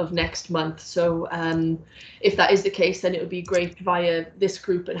of next month. So if that is the case, then it would be great via this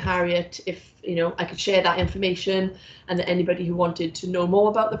group and Harriet if, you know, I could share that information, and that anybody who wanted to know more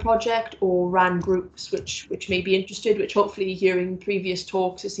about the project or ran groups which may be interested, which hopefully hearing previous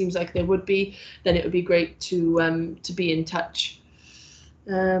talks it seems like there would be, then it would be great to be in touch.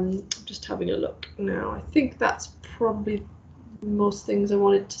 Just having a look now. I think that's probably most things I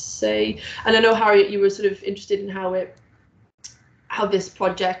wanted to say. And I know, Harriet, you were sort of interested in how this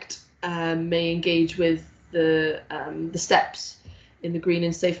project may engage with the steps in the Green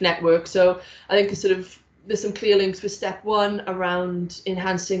and Safe Network. So I think there's some clear links with step 1 around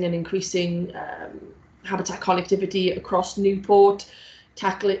enhancing and increasing habitat connectivity across Newport,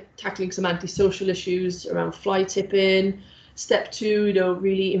 tackling some antisocial issues around fly tipping. Step 2, you know,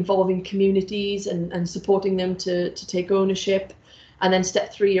 really involving communities and supporting them to take ownership. And then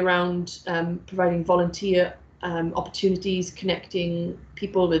step 3 around providing volunteer opportunities, connecting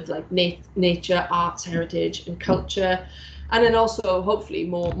people with like nature, arts, heritage and culture. And then also hopefully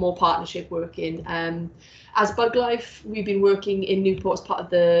more partnership working. As Bug Life, we've been working in Newport as part of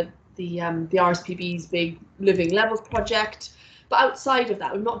the RSPB's big Living Levels project. But outside of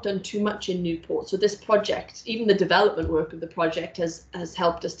that, we've not done too much in Newport. So this project, even the development work of the project has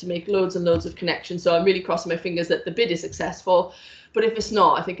helped us to make loads and loads of connections. So I'm really crossing my fingers that the bid is successful. But if it's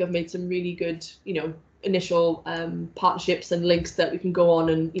not, I think I've made some really good, you know, initial partnerships and links that we can go on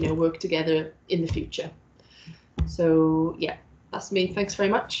and, you know, work together in the future. So yeah, that's me. Thanks very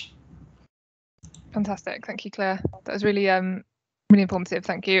much. Fantastic. Thank you, Claire. That was really really informative.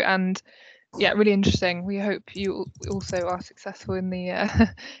 Thank you. And yeah, really interesting. We hope you also are successful in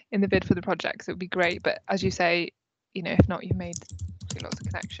the bid for the project. So it would be great. But as you say, you know, if not, you've made lots of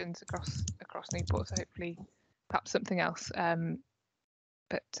connections across Newport. So hopefully, perhaps something else.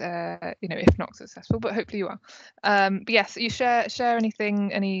 But you know, if not successful, but hopefully you are. But yes, you share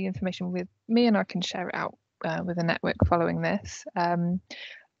any information with me, and I can share it out with the network following this.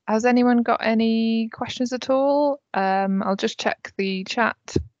 Has anyone got any questions at all? I'll just check the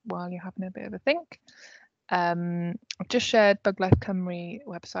chat while you're having a bit of a think. I've just shared Bug Life Cymru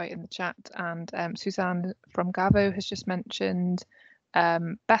website in the chat, and Suzanne from Gavo has just mentioned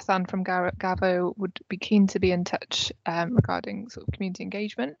Bethan from Gavo would be keen to be in touch regarding sort of community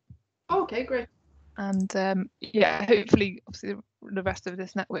engagement. Okay, great. And yeah, hopefully, obviously, the rest of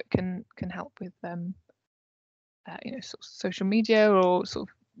this network can help with you know, sort of social media or sort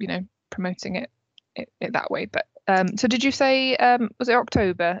of, you know, promoting it that way. But so did you say was it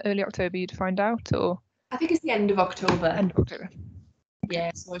early October you'd find out, or? I think it's the end of October. End of October.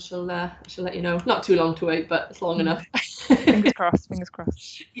 Yeah, so I shall let you know. Not too long to wait, but it's long enough. Fingers crossed. Fingers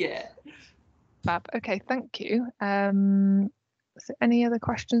crossed. Yeah. Fab. Okay, thank you. Is there any other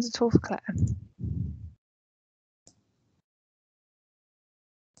questions at all for Claire?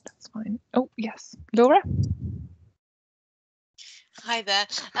 That's fine. Oh yes, Laura. Hi there.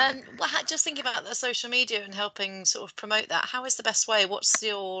 Just thinking about the social media and helping sort of promote that. How is the best way? What's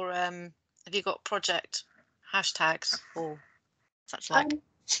your have you got project hashtags or such like?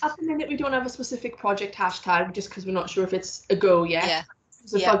 At the minute, we don't have a specific project hashtag, just because we're not sure if it's a go yet. Yeah.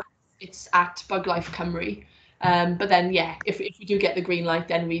 So yeah. It's at Bug Life Cymru. But then yeah, if we do get the green light,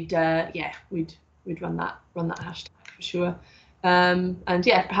 then we'd run that hashtag for sure. And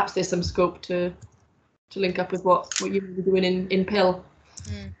yeah, perhaps there's some scope to link up with what you were doing in Pill.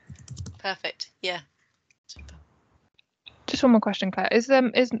 Perfect. Yeah. Super. Just one more question, Claire. Is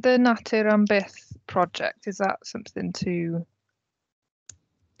the Natur am Byth project, is that something to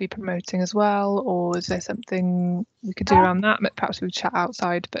be promoting as well, or is there something we could do around that? Perhaps we would chat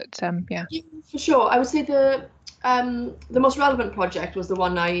outside, but yeah. For sure. I would say the most relevant project was the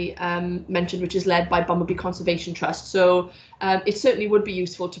one I mentioned, which is led by Bumblebee Conservation Trust. So it certainly would be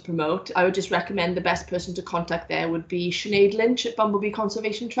useful to promote. I would just recommend the best person to contact there would be Sinead Lynch at Bumblebee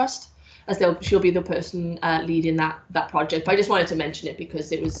Conservation Trust, as she'll be the person leading that project. But I just wanted to mention it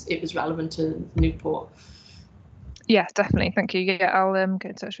because it was relevant to Newport. Yes, definitely. Thank you. Yeah, I'll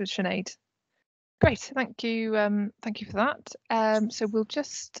get in touch with Sinead. Great, thank you. Thank you for that. So we'll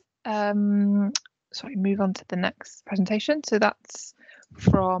just move on to the next presentation. So that's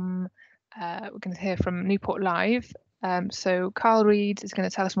from we're going to hear from Newport Live. So Carl Reid is going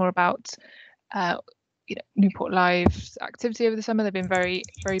to tell us more about Newport Live's activity over the summer. They've been very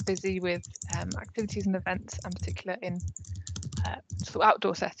busy with activities and events, and particular in sort of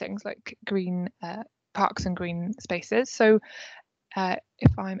outdoor settings like green parks and green spaces. So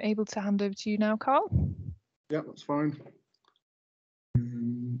if I'm able to hand over to you now, Carl. Yeah, that's fine.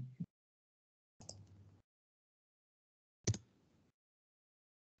 Can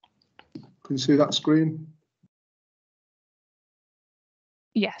you see that screen?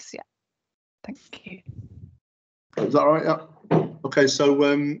 Yes, yeah. Thank you. Is that all right? Yeah. Okay, so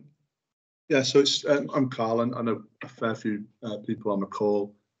yeah, so it's I'm Carl, and I know a fair few people on the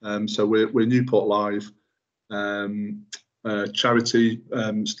call. So we're Newport Live, charity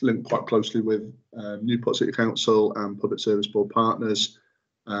linked quite closely with Newport City Council and Public Service Board partners.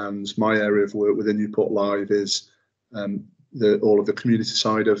 And my area of work within Newport Live is all of the community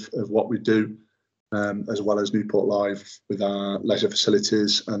side of what we do, as well as Newport Live with our leisure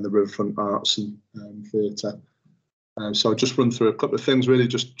facilities and the Riverfront Arts and Theatre. So I'll just run through a couple of things, really,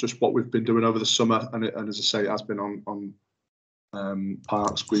 just what we've been doing over the summer, and as I say, it has been on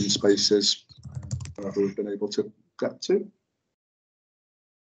parks, green spaces, wherever we've been able to get to.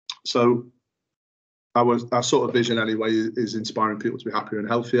 So our sort of vision anyway is inspiring people to be happier and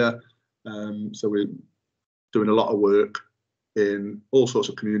healthier. So we're doing a lot of work in all sorts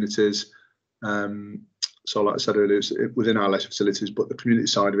of communities. So like I said earlier, it's within our leisure facilities, but the community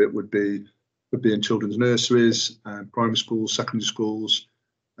side of it would be in children's nurseries, primary schools, secondary schools,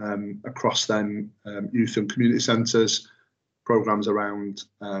 across then youth and community centres, programmes around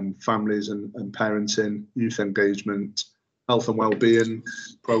families and parenting, youth engagement, health and wellbeing,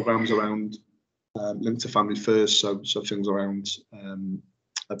 programmes around linked to Family First, so things around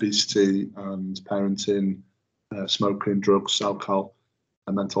obesity and parenting, smoking, drugs, alcohol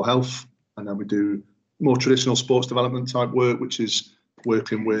and mental health. And then we do more traditional sports development type work, which is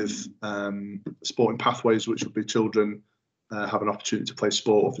working with sporting pathways, which would be children have an opportunity to play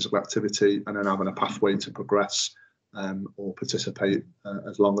sport or physical activity and then having a pathway to progress or participate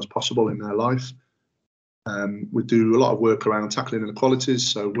as long as possible in their life. We do a lot of work around tackling inequalities,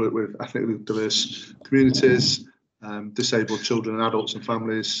 so work with ethnically diverse communities, disabled children and adults and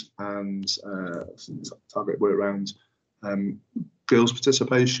families, and target work around girls'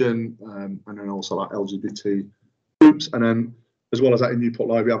 participation, and then also like LGBT groups. And then as well as that, in Newport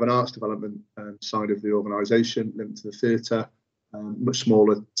Live, we have an arts development side of the organisation linked to the theatre, much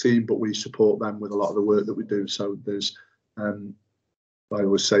smaller team, but we support them with a lot of the work that we do. So there's, I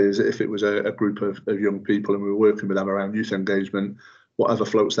always say, is if it was a group of young people and we were working with them around youth engagement, whatever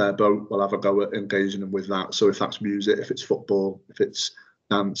floats their boat, we'll have a go at engaging them with that. So if that's music, if it's football, if it's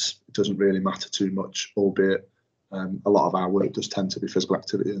dance, it doesn't really matter too much, albeit a lot of our work does tend to be physical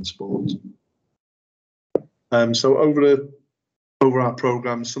activity and sport. So over our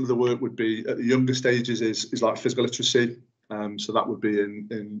programmes, some of the work would be at the younger stages is like physical literacy. So that would be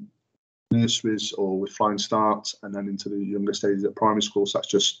in nurseries or with Flying Start, and then into the younger stages at primary school. So that's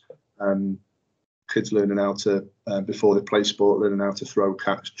just kids learning how to, before they play sport, learning how to throw,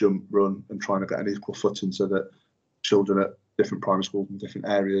 catch, jump, run, and trying to get an equal footing so that children at different primary schools in different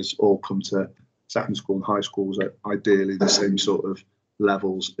areas all come to secondary school and high schools at ideally the same sort of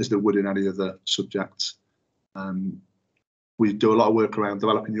levels as they would in any other subjects. We do a lot of work around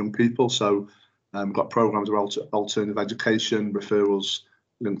developing young people. So we've got programmes around alternative education, referrals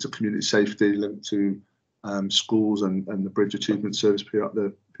linked to community safety, linked to schools and the Bridge Achievement Service,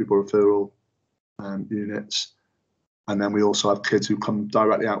 the pupil referral units. And then we also have kids who come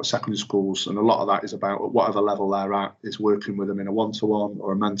directly out of secondary schools, and a lot of that is about, at whatever level they're at, is working with them in a one-to-one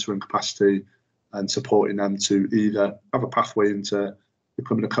or a mentoring capacity and supporting them to either have a pathway into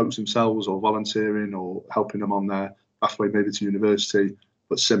becoming a coach themselves or volunteering or helping them on their pathway maybe to university.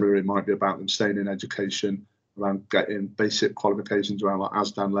 But similarly, it might be about them staying in education, around getting basic qualifications around like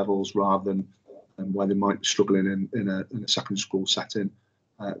ASDAN levels, rather than where they might be struggling in a secondary school setting.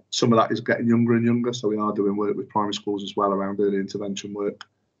 Some of that is getting younger and younger, so we are doing work with primary schools as well around early intervention work.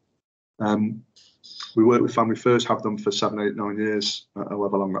 We work with Family First, have done for 7, 8, 9 years,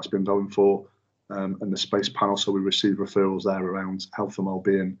 however long that's been going for. and the space panel. So we receive referrals there around health and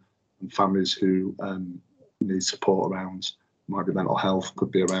wellbeing and families who need support around, might be mental health,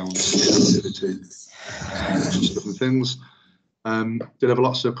 could be around activity, different things. Deliver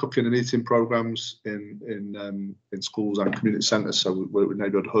lots of cooking and eating programs in schools and community centres. So we work with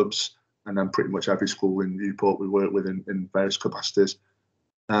neighbourhood hubs, and then pretty much every school in Newport we work with in various capacities.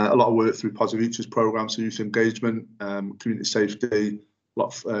 A lot of work through Positive Futures programmes, so youth engagement, community safety. We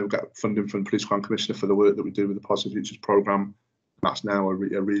got funding from the Police Crime Commissioner for the work that we do with the Positive Futures programme. That's now a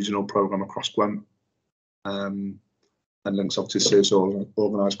regional programme across Gwent. And links obviously to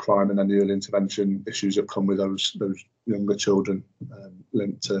organised crime and any early intervention issues that come with those younger children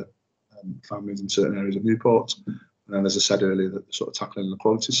linked to families in certain areas of Newport. And then, as I said earlier, the sort of tackling the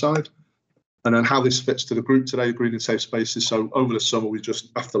quality side. And then how this fits to the group today, Green and Safe Spaces. So over the summer, we just,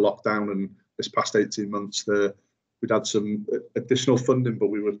 after lockdown and this past 18 months, we'd had some additional funding,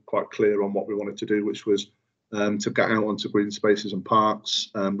 but we were quite clear on what we wanted to do, which was to get out onto green spaces and parks.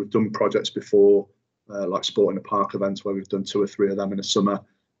 We've done projects before, like sport in a park events, where we've done 2 or 3 of them in the summer.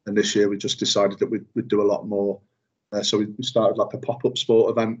 And this year we just decided that we'd do a lot more. So we started like a pop-up sport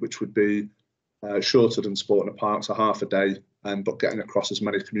event, which would be shorter than sport in a park, so half a day, but getting across as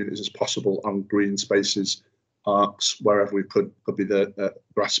many communities as possible on green spaces, parks, wherever we could be the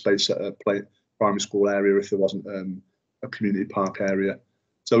grass space at a primary school area if there wasn't a community park area.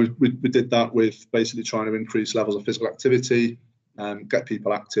 So we did that with basically trying to increase levels of physical activity, get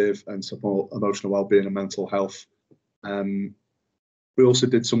people active and support emotional wellbeing and mental health. We also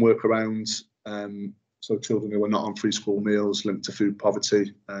did some work around so children who are not on free school meals linked to food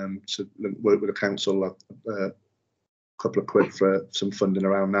poverty. So work with the council, a couple of quid for some funding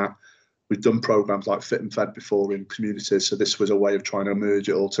around that. We've done programmes like Fit and Fed before in communities, so this was a way of trying to merge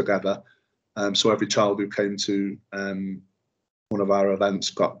it all together. So every child who came to one of our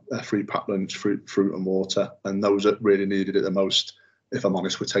events got a free packed lunch, fruit and water, and those that really needed it the most, if I'm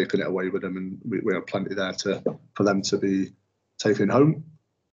honest, we're taking it away with them, and we have plenty there for them to be taking home.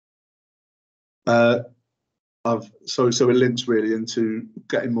 So it links really into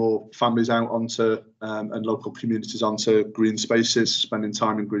getting more families out onto and local communities onto green spaces, spending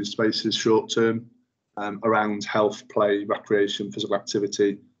time in green spaces short term, around health, play, recreation, physical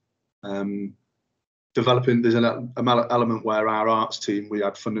activity. Developing, there's an element where our arts team, we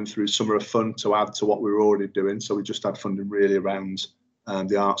had funding through Summer of Fun to add to what we were already doing. So we just had funding really around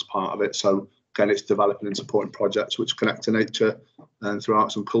the arts part of it. So again, it's developing and supporting projects which connect to nature and through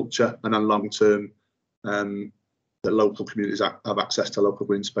arts and culture, and then long term, that local communities have access to local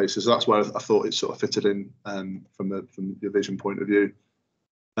green spaces. So that's where I thought it sort of fitted in from the vision point of view.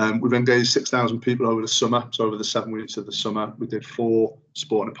 We've engaged 6,000 people over the summer. So over the 7 weeks of the summer, we did 4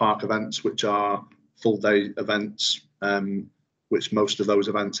 sport in a park events, which are full day events, which most of those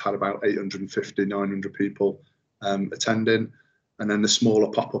events had about 850, 900 people attending. And then the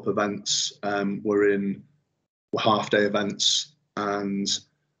smaller pop-up events were half day events. And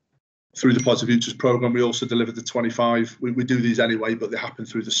through the Positive Futures programme, we also delivered the 25. We do these anyway, but they happen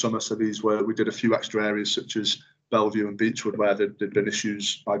through the summer. So we did a few extra areas such as Bellevue and Beechwood, where there'd been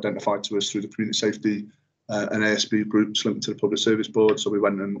issues identified to us through the community safety and ASB groups linked to the Public Service Board. So we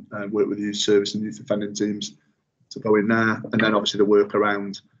went and worked with the youth service and youth offending teams to go in there. And then obviously the work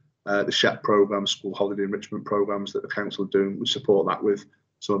around the SHEP programme, school holiday enrichment programmes that the council are doing. We support that with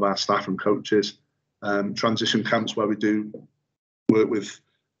some of our staff and coaches. Transition camps, where we do work with,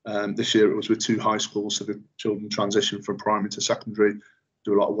 this year it was with 2 high schools, so the children transition from primary to secondary,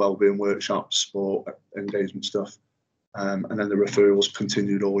 do a lot of wellbeing workshops, sport, engagement stuff. And then the referrals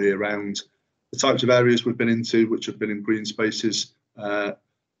continued all year round. The types of areas we've been into, which have been in green spaces,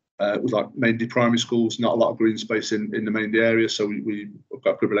 was like mainly primary schools, not a lot of green space in the Maindy area. So we've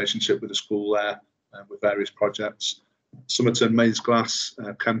got a good relationship with the school there with various projects. Somerton, Mains Glass,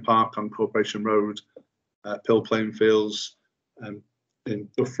 Ken Park on Corporation Road, Pill playing fields in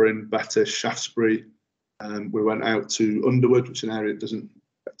Dufferin, Bettis, Shaftesbury. We went out to Underwood, which is an area that doesn't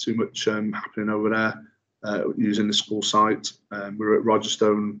get too much happening over there, using the school site. We were at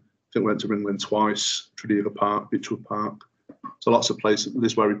Rogerstone. I think we went to Ringland twice, Tradiva Park, Beechwood Park. So lots of places,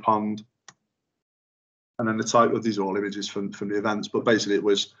 Lisbury Pond. And then the type of these are all images from the events, but basically it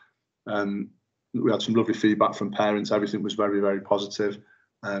was, we had some lovely feedback from parents. Everything was very, very positive.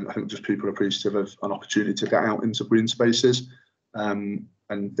 I think just people are appreciative of an opportunity to get out into green spaces. And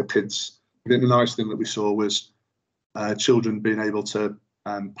the kids, I think the nice thing that we saw was children being able to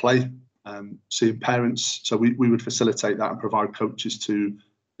play, seeing parents. So we would facilitate that and provide coaches to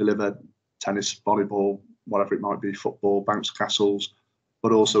deliver tennis, volleyball, whatever it might be, football, bounce castles.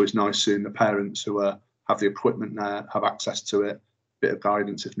 But also it's nice seeing the parents who have the equipment there, have access to it, bit of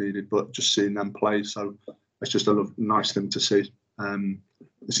guidance if needed, but just seeing them play. So it's just a nice thing to see.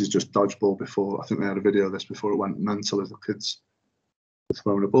 This is just dodgeball before. I think they had a video of this before it went mental as the kids were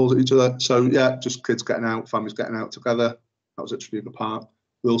throwing the balls at each other. So yeah, just kids getting out, families getting out together. That was at Tredegar Park.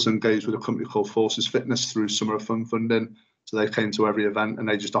 We also engaged with a company called Forces Fitness through Summer of Fun funding. So they came to every event and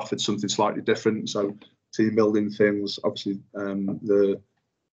they just offered something slightly different. So team building things, obviously the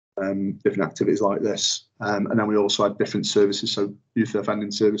different activities like this. And then we also had different services. So youth offending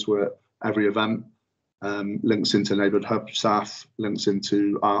service were at every event. Links into neighbourhood hub staff, links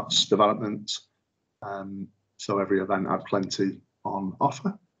into arts development. So every event had plenty on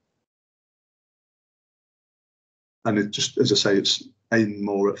offer. And it just, as I say, it's aimed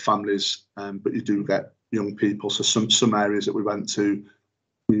more at families, but you do get young people. So some areas that we went to,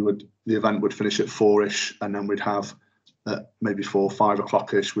 the event would finish at 4ish, and then we'd have maybe 4 or 5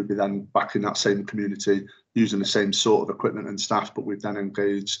 o'clock-ish. We'd be then back in that same community using the same sort of equipment and staff, but we'd then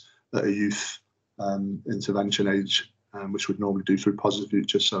engage at a youth intervention age, which we'd normally do through Positive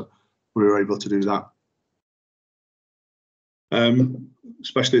Future. So we were able to do that.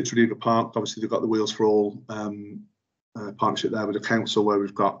 Especially at Tredegar Park, obviously they've got the Wheels for All partnership there with the council, where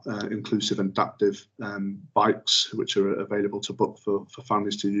we've got inclusive and adaptive bikes which are available to book for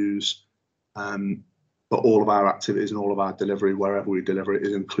families to use. But all of our activities and all of our delivery, wherever we deliver it,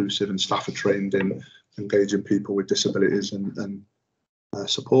 is inclusive, and staff are trained in engaging people with disabilities and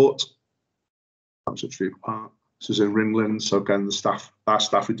support. That was at Tredegar Park. This is in Ringland. So again, our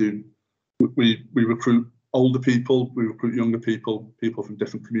staff, we recruit older people, we recruit younger people, people from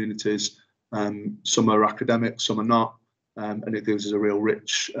different communities. Some are academic, some are not, and it gives us a real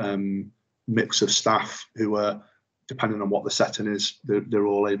rich mix of staff who are, depending on what the setting is, they're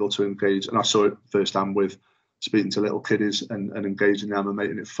all able to engage. And I saw it firsthand with speaking to little kiddies and engaging them and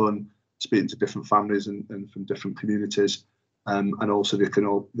making it fun, speaking to different families and from different communities. And also they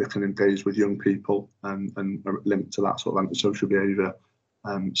can engage with young people and are linked to that sort of antisocial behaviour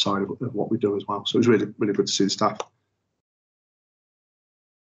side of what we do as well. So it was really, really good to see the staff.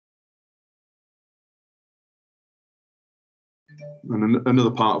 And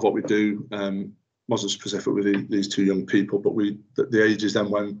another part of what we do wasn't specific with these two young people, but the ages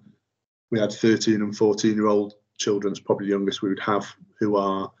then when we had 13 and 14-year-old children, it's probably the youngest we would have, who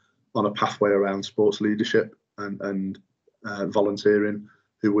are on a pathway around sports leadership and volunteering,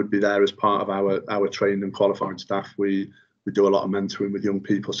 who would be there as part of our trained and qualified staff. We do a lot of mentoring with young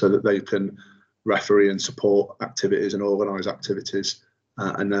people so that they can referee and support activities and organise activities,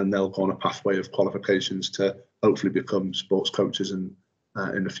 and then they'll go on a pathway of qualifications to hopefully become sports coaches in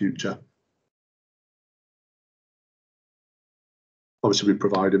the future. Obviously, we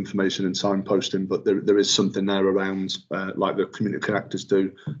provide information and signposting, but there is something there around, like the community connectors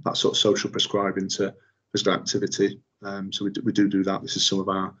do, that sort of social prescribing to physical activity. So we do that. This is some of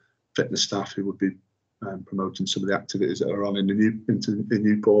our fitness staff who would be promoting some of the activities that are on in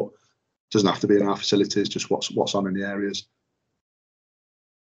Newport. Doesn't have to be in our facilities, just what's on in the areas.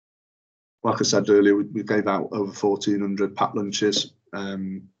 Like I said earlier, we gave out over 1,400 packed lunches,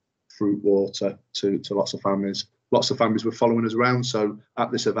 fruit, water to lots of families. Lots of families were following us around. So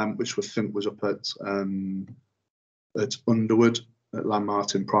at this event, which I think was up at Underwood, at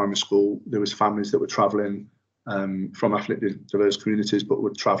Landmartin Primary School, there was families that were travelling from ethnically diverse communities, but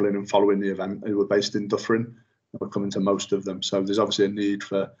were travelling and following the event, who were based in Dufferin, and were coming to most of them. So there's obviously a need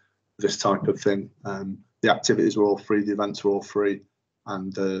for this type of thing. The activities were all free, the events were all free,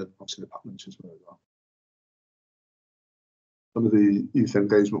 and obviously the packed lunches were as well. Some of the youth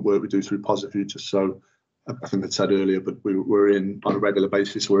engagement work we do through Positive Future. So I think I said earlier, but we're in on a regular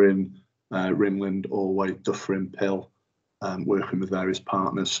basis. We're in Ringland, Allway, Dufferin, Pill, working with various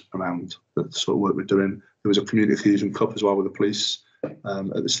partners around the sort of work we're doing. There was a community cohesion cup as well with the police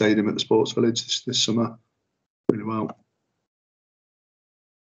at the stadium at the Sports Village this summer. Really well.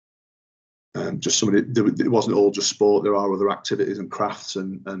 Just some of it wasn't all just sport. There are other activities and crafts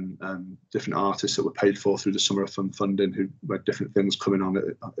and different artists that were paid for through the Summer of Fun funding, who had different things coming on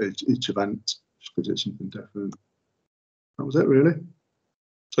at each event, just because it's something different. That was it, really.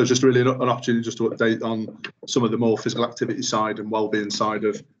 So it's just really an opportunity just to update on some of the more physical activity side and wellbeing side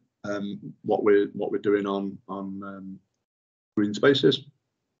of what we're doing on green spaces.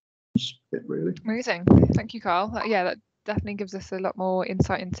 That's it, really. Amazing. Thank you, Carl. That definitely gives us a lot more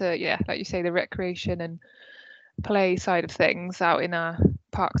insight into, like you say, the recreation and play side of things out in our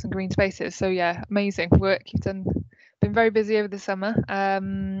parks and green spaces. So amazing work you've done. Been very busy over the summer.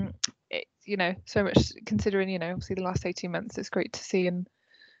 So much considering, obviously the last 18 months. It's great to see, and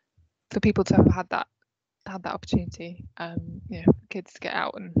for people to have had that opportunity, kids to get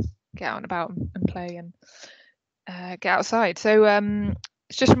out and about and play, and get outside. So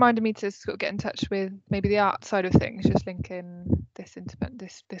it's just reminded me to sort of get in touch with maybe the art side of things, just linking this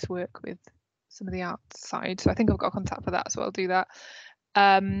work with some of the art side. So I think I've got a contact for that, so I'll do that.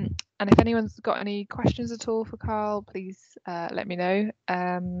 And if anyone's got any questions at all for Carl, please let me know.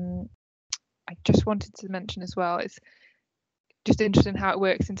 I just wanted to mention as well, it's just interesting how it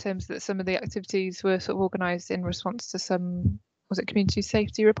works in terms that some of the activities were sort of organised in response to some, was it community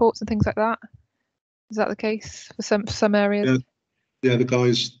safety reports and things like that? Is that the case for some areas? Yeah, the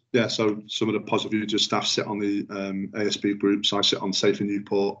guys, so some of the Positive Future staff sit on the ASB groups. I sit on Safe in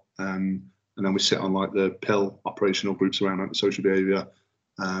Newport, and then we sit on like the PIL operational groups around antisocial behaviour.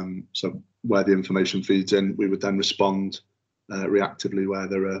 So where the information feeds in, we would then respond reactively where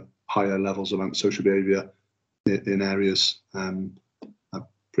there are higher levels of antisocial behaviour in areas.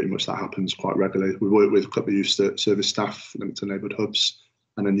 Pretty much that happens quite regularly. We work with a couple of youth service staff linked to neighbourhood hubs,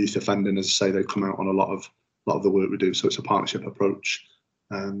 and then youth offending, as I say, they come out on a lot of the work we do. So it's a partnership approach.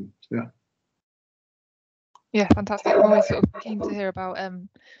 Yeah, fantastic. I'm always sort of keen to hear about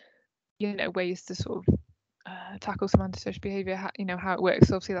ways to sort of tackle some antisocial behaviour, how it works.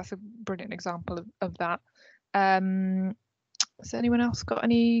 So obviously that's a brilliant example of that. Has anyone else got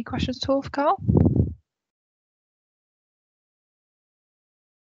any questions at all for Carl?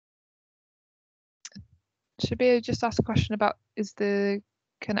 Should be just ask a question about, is the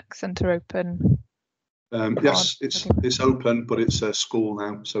Connect Centre open? Yes, it's open, but it's a school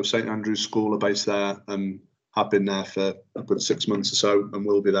now. So St Andrew's School are based there and have been there for about 6 months or so, and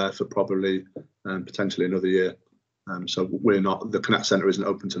will be there for probably potentially another year. So we're not, the Connect Centre isn't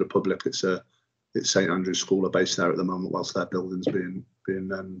open to the public. It's St Andrew's School are based there at the moment whilst their building's being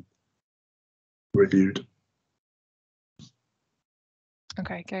reviewed.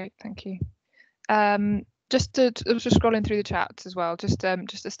 Okay, great, thank you. I was just scrolling through the chats as well. Just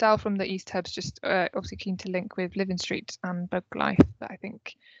Estelle from the East Hubs, just obviously keen to link with Living Street and Bug Life. But I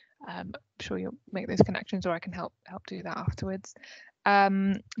think I'm sure you'll make those connections, or I can help do that afterwards.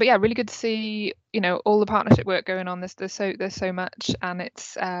 But yeah, really good to see all the partnership work going on. There's so much, and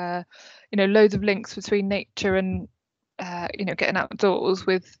it's loads of links between nature and getting outdoors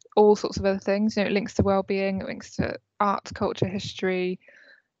with all sorts of other things. Links to well-being, links to art, culture, history.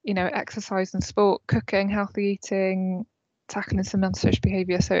 Exercise and sport, cooking, healthy eating, tackling some antisocial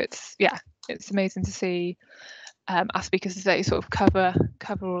behaviour. So it's amazing to see our speakers today sort of cover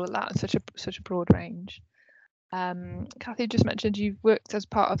all of that in such a broad range. Kathy just mentioned you've worked as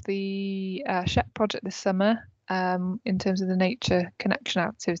part of the SHEP project this summer in terms of the nature connection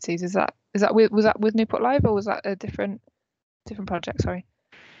activities. Was that with Newport Live, or was that a different project? Sorry.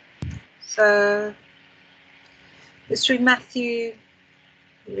 So it's through Matthew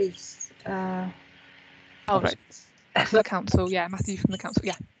Reese. Right. The council, Matthew from the council,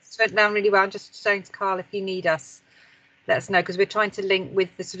 It went down really well. I'm just saying to Carl, if you need us, let us know, because we're trying to link with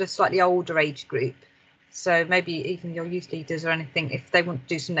the sort of slightly older age group. So maybe even your youth leaders or anything, if they want to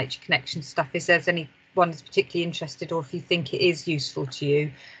do some nature connection stuff, if there's anyone that's particularly interested, or if you think it is useful to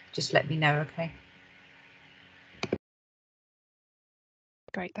you, just let me know, okay?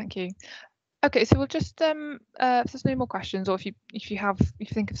 Great, thank you. Okay, so we'll just if there's no more questions, or if you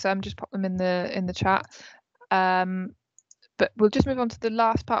think of some, just pop them in the chat. But we'll just move on to the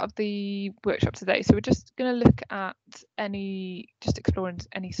last part of the workshop today. So we're just going to look at exploring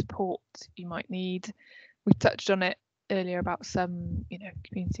any support you might need. We touched on it earlier about some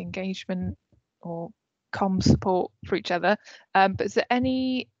community engagement or comms support for each other. But is there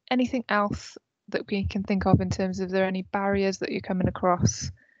anything else that we can think of in terms of, there any barriers that you're coming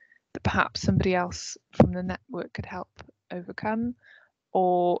across that perhaps somebody else from the network could help overcome?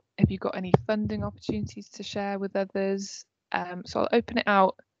 Or have you got any funding opportunities to share with others? So I'll open it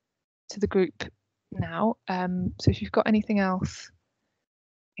out to the group now. So if you've got anything else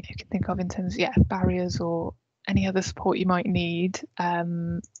you can think of in terms of barriers or any other support you might need,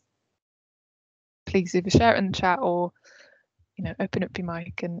 please either share it in the chat or open up your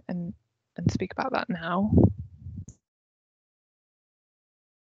mic and speak about that now.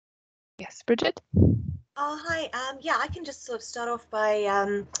 Yes, Bridget. Oh, hi. I can just sort of start off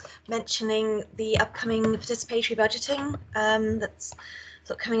by mentioning the upcoming participatory budgeting that's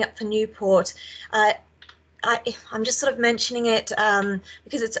sort of coming up for Newport. I'm just sort of mentioning it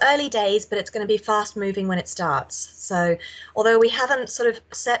because it's early days, but it's going to be fast moving when it starts. So although we haven't sort of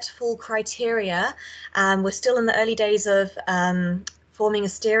set full criteria, we're still in the early days of forming a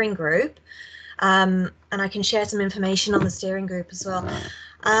steering group. And I can share some information on the steering group as well.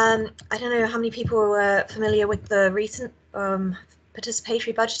 I don't know how many people were familiar with the recent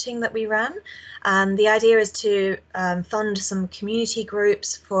participatory budgeting that we ran. The idea is to fund some community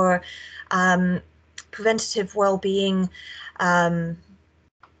groups for preventative well-being COVID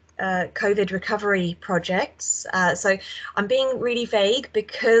recovery projects. So I'm being really vague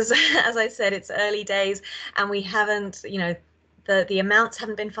because, as I said, it's early days and we haven't, the amounts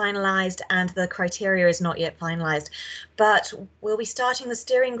haven't been finalised and the criteria is not yet finalised. But we'll be starting the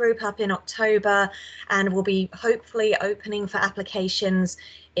steering group up in October, and we'll be hopefully opening for applications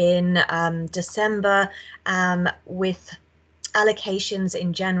in December, with allocations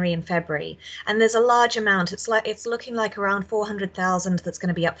in January and February. And there's a large amount. It's looking like around 400,000 that's going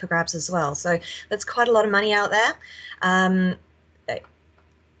to be up for grabs as well. So that's quite a lot of money out there.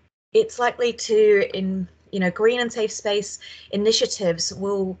 It's likely to, green and safe space initiatives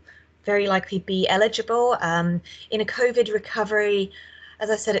will very likely be eligible. In a COVID recovery, as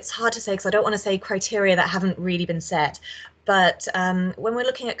I said, it's hard to say because I don't want to say criteria that haven't really been set. But when we're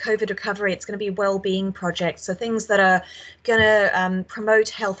looking at COVID recovery, it's going to be well-being projects, so things that are going to promote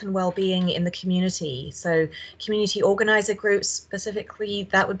health and well-being in the community. So community organizer groups specifically,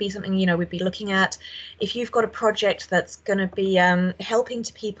 that would be something, we'd be looking at. If you've got a project that's going to be helping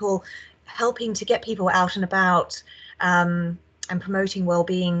to get people out and about and promoting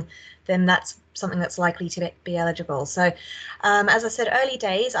well-being, then that's something that's likely to be eligible. So as I said, early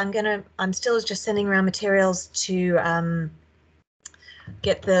days, I'm still just sending around materials to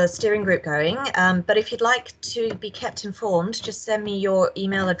get the steering group going. But if you'd like to be kept informed, just send me your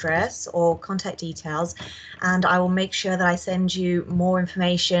email address or contact details, and I will make sure that I send you more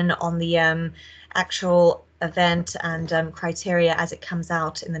information on the actual event and criteria as it comes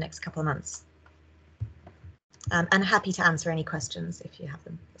out in the next couple of months. And happy to answer any questions if you have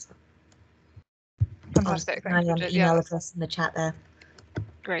them as well. Fantastic. Thanks, my email address in the chat there.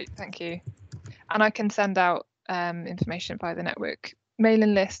 Great, thank you. And I can send out information via the network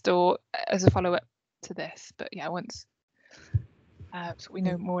mailing list or as a follow-up to this. But yeah, once so we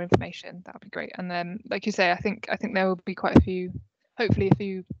know more information, that would be great. And then, like you say, I think there will be quite a few, hopefully a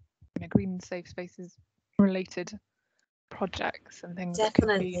few, green and safe spaces related projects and things that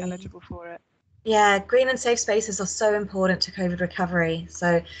could be eligible for it. Yeah, green and safe spaces are so important to COVID recovery.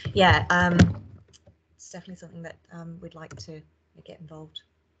 So yeah, it's definitely something that we'd like to get involved.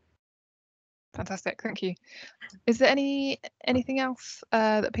 Fantastic, thank you. Is there anything else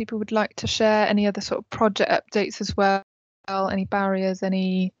that people would like to share? Any other sort of project updates as well? Any barriers?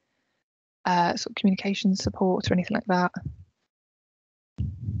 Any sort of communication support or anything like that?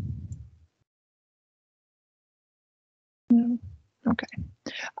 No. Okay.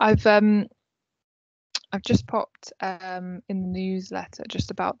 I've just popped in the newsletter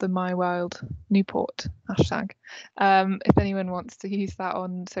just about the My Wild Newport hashtag. If anyone wants to use that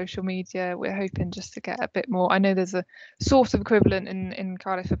on social media, we're hoping just to get a bit more. I know there's a sort of equivalent in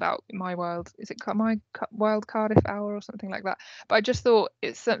Cardiff about My Wild. Is it My Wild Cardiff Hour or something like that? But I just thought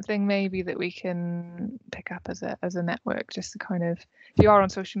it's something maybe that we can pick up as a network, just to kind of, if you are on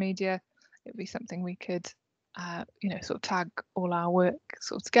social media, it would be something we could sort of tag all our work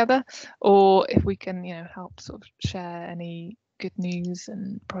sort of together, or if we can, help sort of share any good news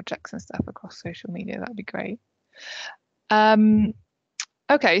and projects and stuff across social media, that'd be great.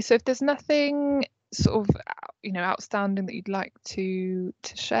 Okay, so if there's nothing sort of, outstanding that you'd like to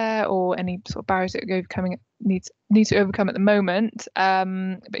share, or any sort of barriers that you're need to overcome at the moment,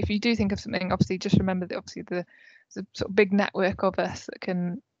 but if you do think of something, obviously just remember that obviously there's a sort of big network of us that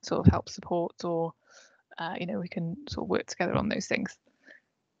can sort of help support, or we can sort of work together on those things.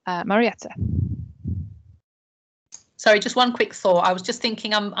 Marietta. Sorry, just one quick thought. I was just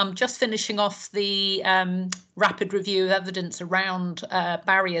thinking, I'm just finishing off the rapid review of evidence around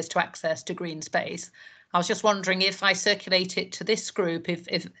barriers to access to green space. I was just wondering if I circulate it to this group,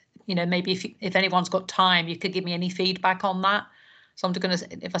 if maybe if anyone's got time, you could give me any feedback on that. So I'm going to,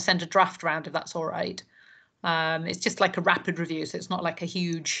 if I send a draft round, if that's all right. It's just like a rapid review, so it's not like a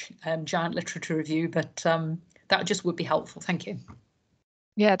huge giant literature review, but that just would be helpful. Thank you.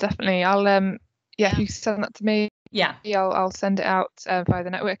 Yeah, definitely. I'll if you send that to me, I'll send it out via the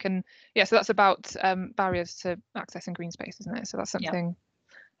network. And so that's about barriers to accessing green space, isn't it? So that's something.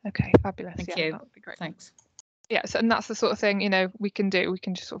 Okay, fabulous. Thank you. That would be great. Thanks. Yeah, so and that's the sort of thing we can do. We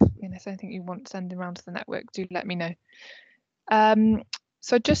can just sort of if there's anything you want sending around to the network, do let me know.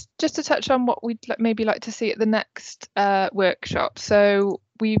 So just to touch on what we'd maybe like to see at the next workshop. So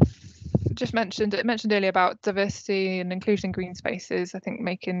we've just mentioned earlier about diversity and inclusion in green spaces. I think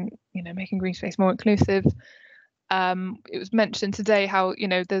making green space more inclusive. It was mentioned today how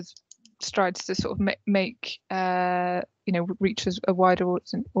there's strides to sort of make reach as a wider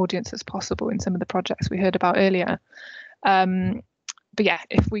audience as possible in some of the projects we heard about earlier. But yeah,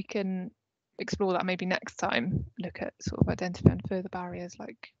 if we can explore that maybe next time, look at sort of identifying further barriers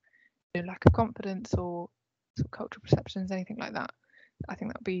like lack of confidence or sort of cultural perceptions, anything like that. I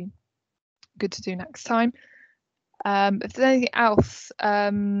think that would be good to do next time. If there's anything else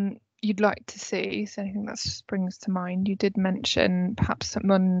you'd like to see, so anything that springs to mind, you did mention perhaps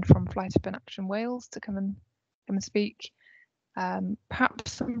someone from Flight Urban Action Wales to come and speak.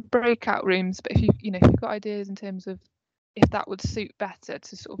 Perhaps some breakout rooms, but if you've got ideas in terms of if that would suit better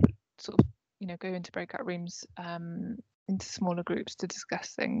to sort of go into breakout rooms, into smaller groups to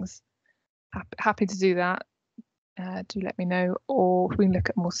discuss things, happy to do that. Do let me know, or if we can look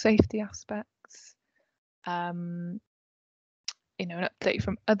at more safety aspects, an update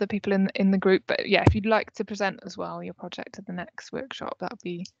from other people in the group. But yeah, if you'd like to present as well your project at the next workshop, that would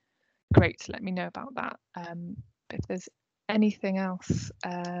be great to let me know about that. But if there's anything else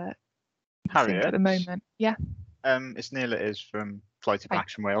Harriet, at the moment, yeah. It's Neil. It is from Flight Urban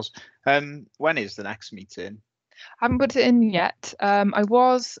Action Wales. When is the next meeting? I haven't put it in yet. I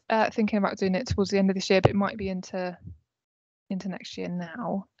was thinking about doing it towards the end of this year, but it might be into next year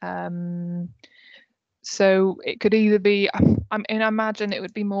now. So it could either be, I imagine it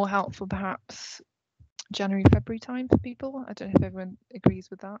would be more helpful perhaps January, February time for people. I don't know if everyone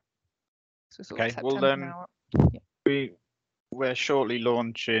agrees with that. So sort of September now. Yeah. We're shortly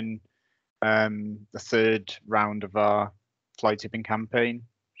launching the third round of our fly tipping campaign.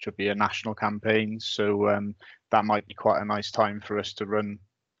 Should be a national campaign, so that might be quite a nice time for us to run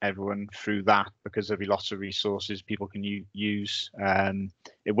everyone through that, because there'll be lots of resources people can use.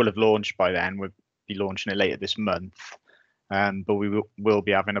 It will have launched by then. We'll be launching it later this month, but we will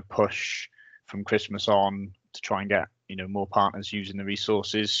be having a push from Christmas on to try and get more partners using the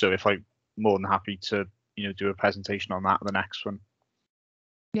resources. So if I'm more than happy to do a presentation on that at the next one.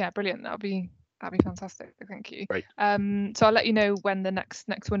 Yeah, brilliant. That'd be fantastic. Thank you. Great. So I'll let you know when the next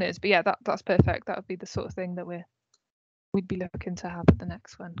one is. But yeah, that's perfect. That would be the sort of thing that we'd be looking to have at the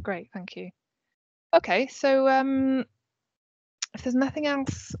next one. Great, thank you. Okay, so if there's nothing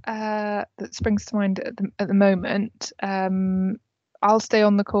else that springs to mind at the moment, I'll stay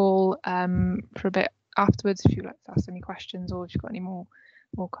on the call for a bit afterwards if you'd like to ask any questions or if you've got any more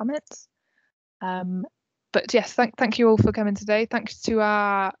comments. But yes, thank you all for coming today. Thanks to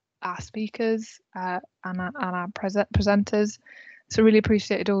our speakers and our presenters. So really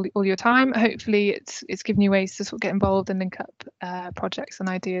appreciated all your time. Hopefully it's given you ways to sort of get involved and link up projects and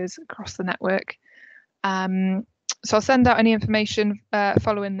ideas across the network. So I'll send out any information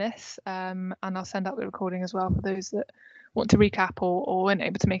following this, and I'll send out the recording as well for those that want to recap or weren't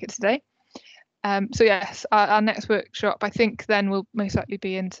able to make it today. So yes, our next workshop I think then will most likely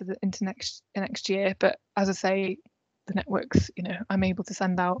be into next year. But as I say, the networks, I'm able to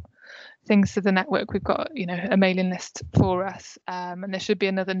send out things to the network. We've got a mailing list for us, and there should be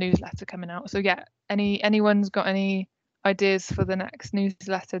another newsletter coming out. So yeah, anyone's got any ideas for the next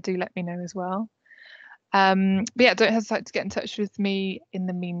newsletter, do let me know as well. But yeah, don't hesitate to get in touch with me in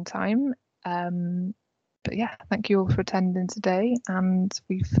the meantime. But yeah, thank you all for attending today, and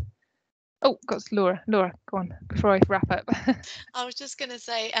we've got Laura, go on before I wrap up. I was just going to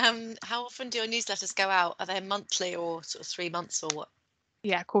say, how often do your newsletters go out? Are they monthly or sort of 3 months or what?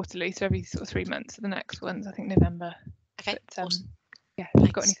 Yeah, quarterly, so every sort of 3 months. So the next one's I think November. Okay, but, awesome. Yeah, if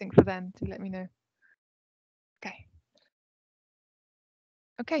you've got anything for then, do let me know.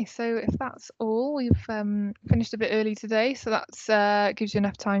 Okay, so if that's all, we've finished a bit early today, so that's gives you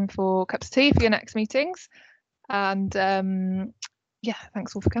enough time for cups of tea for your next meetings. And yeah,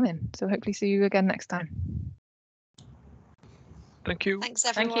 thanks all for coming. So hopefully see you again next time. Thank you. Thanks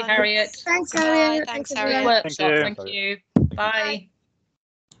everyone. Thank you, Harriet. Thanks, Harriet. Thanks, Great Harriet. workshop. Thank Thank you. Bye.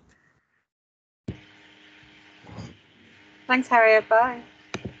 Thanks, Harriet. Bye.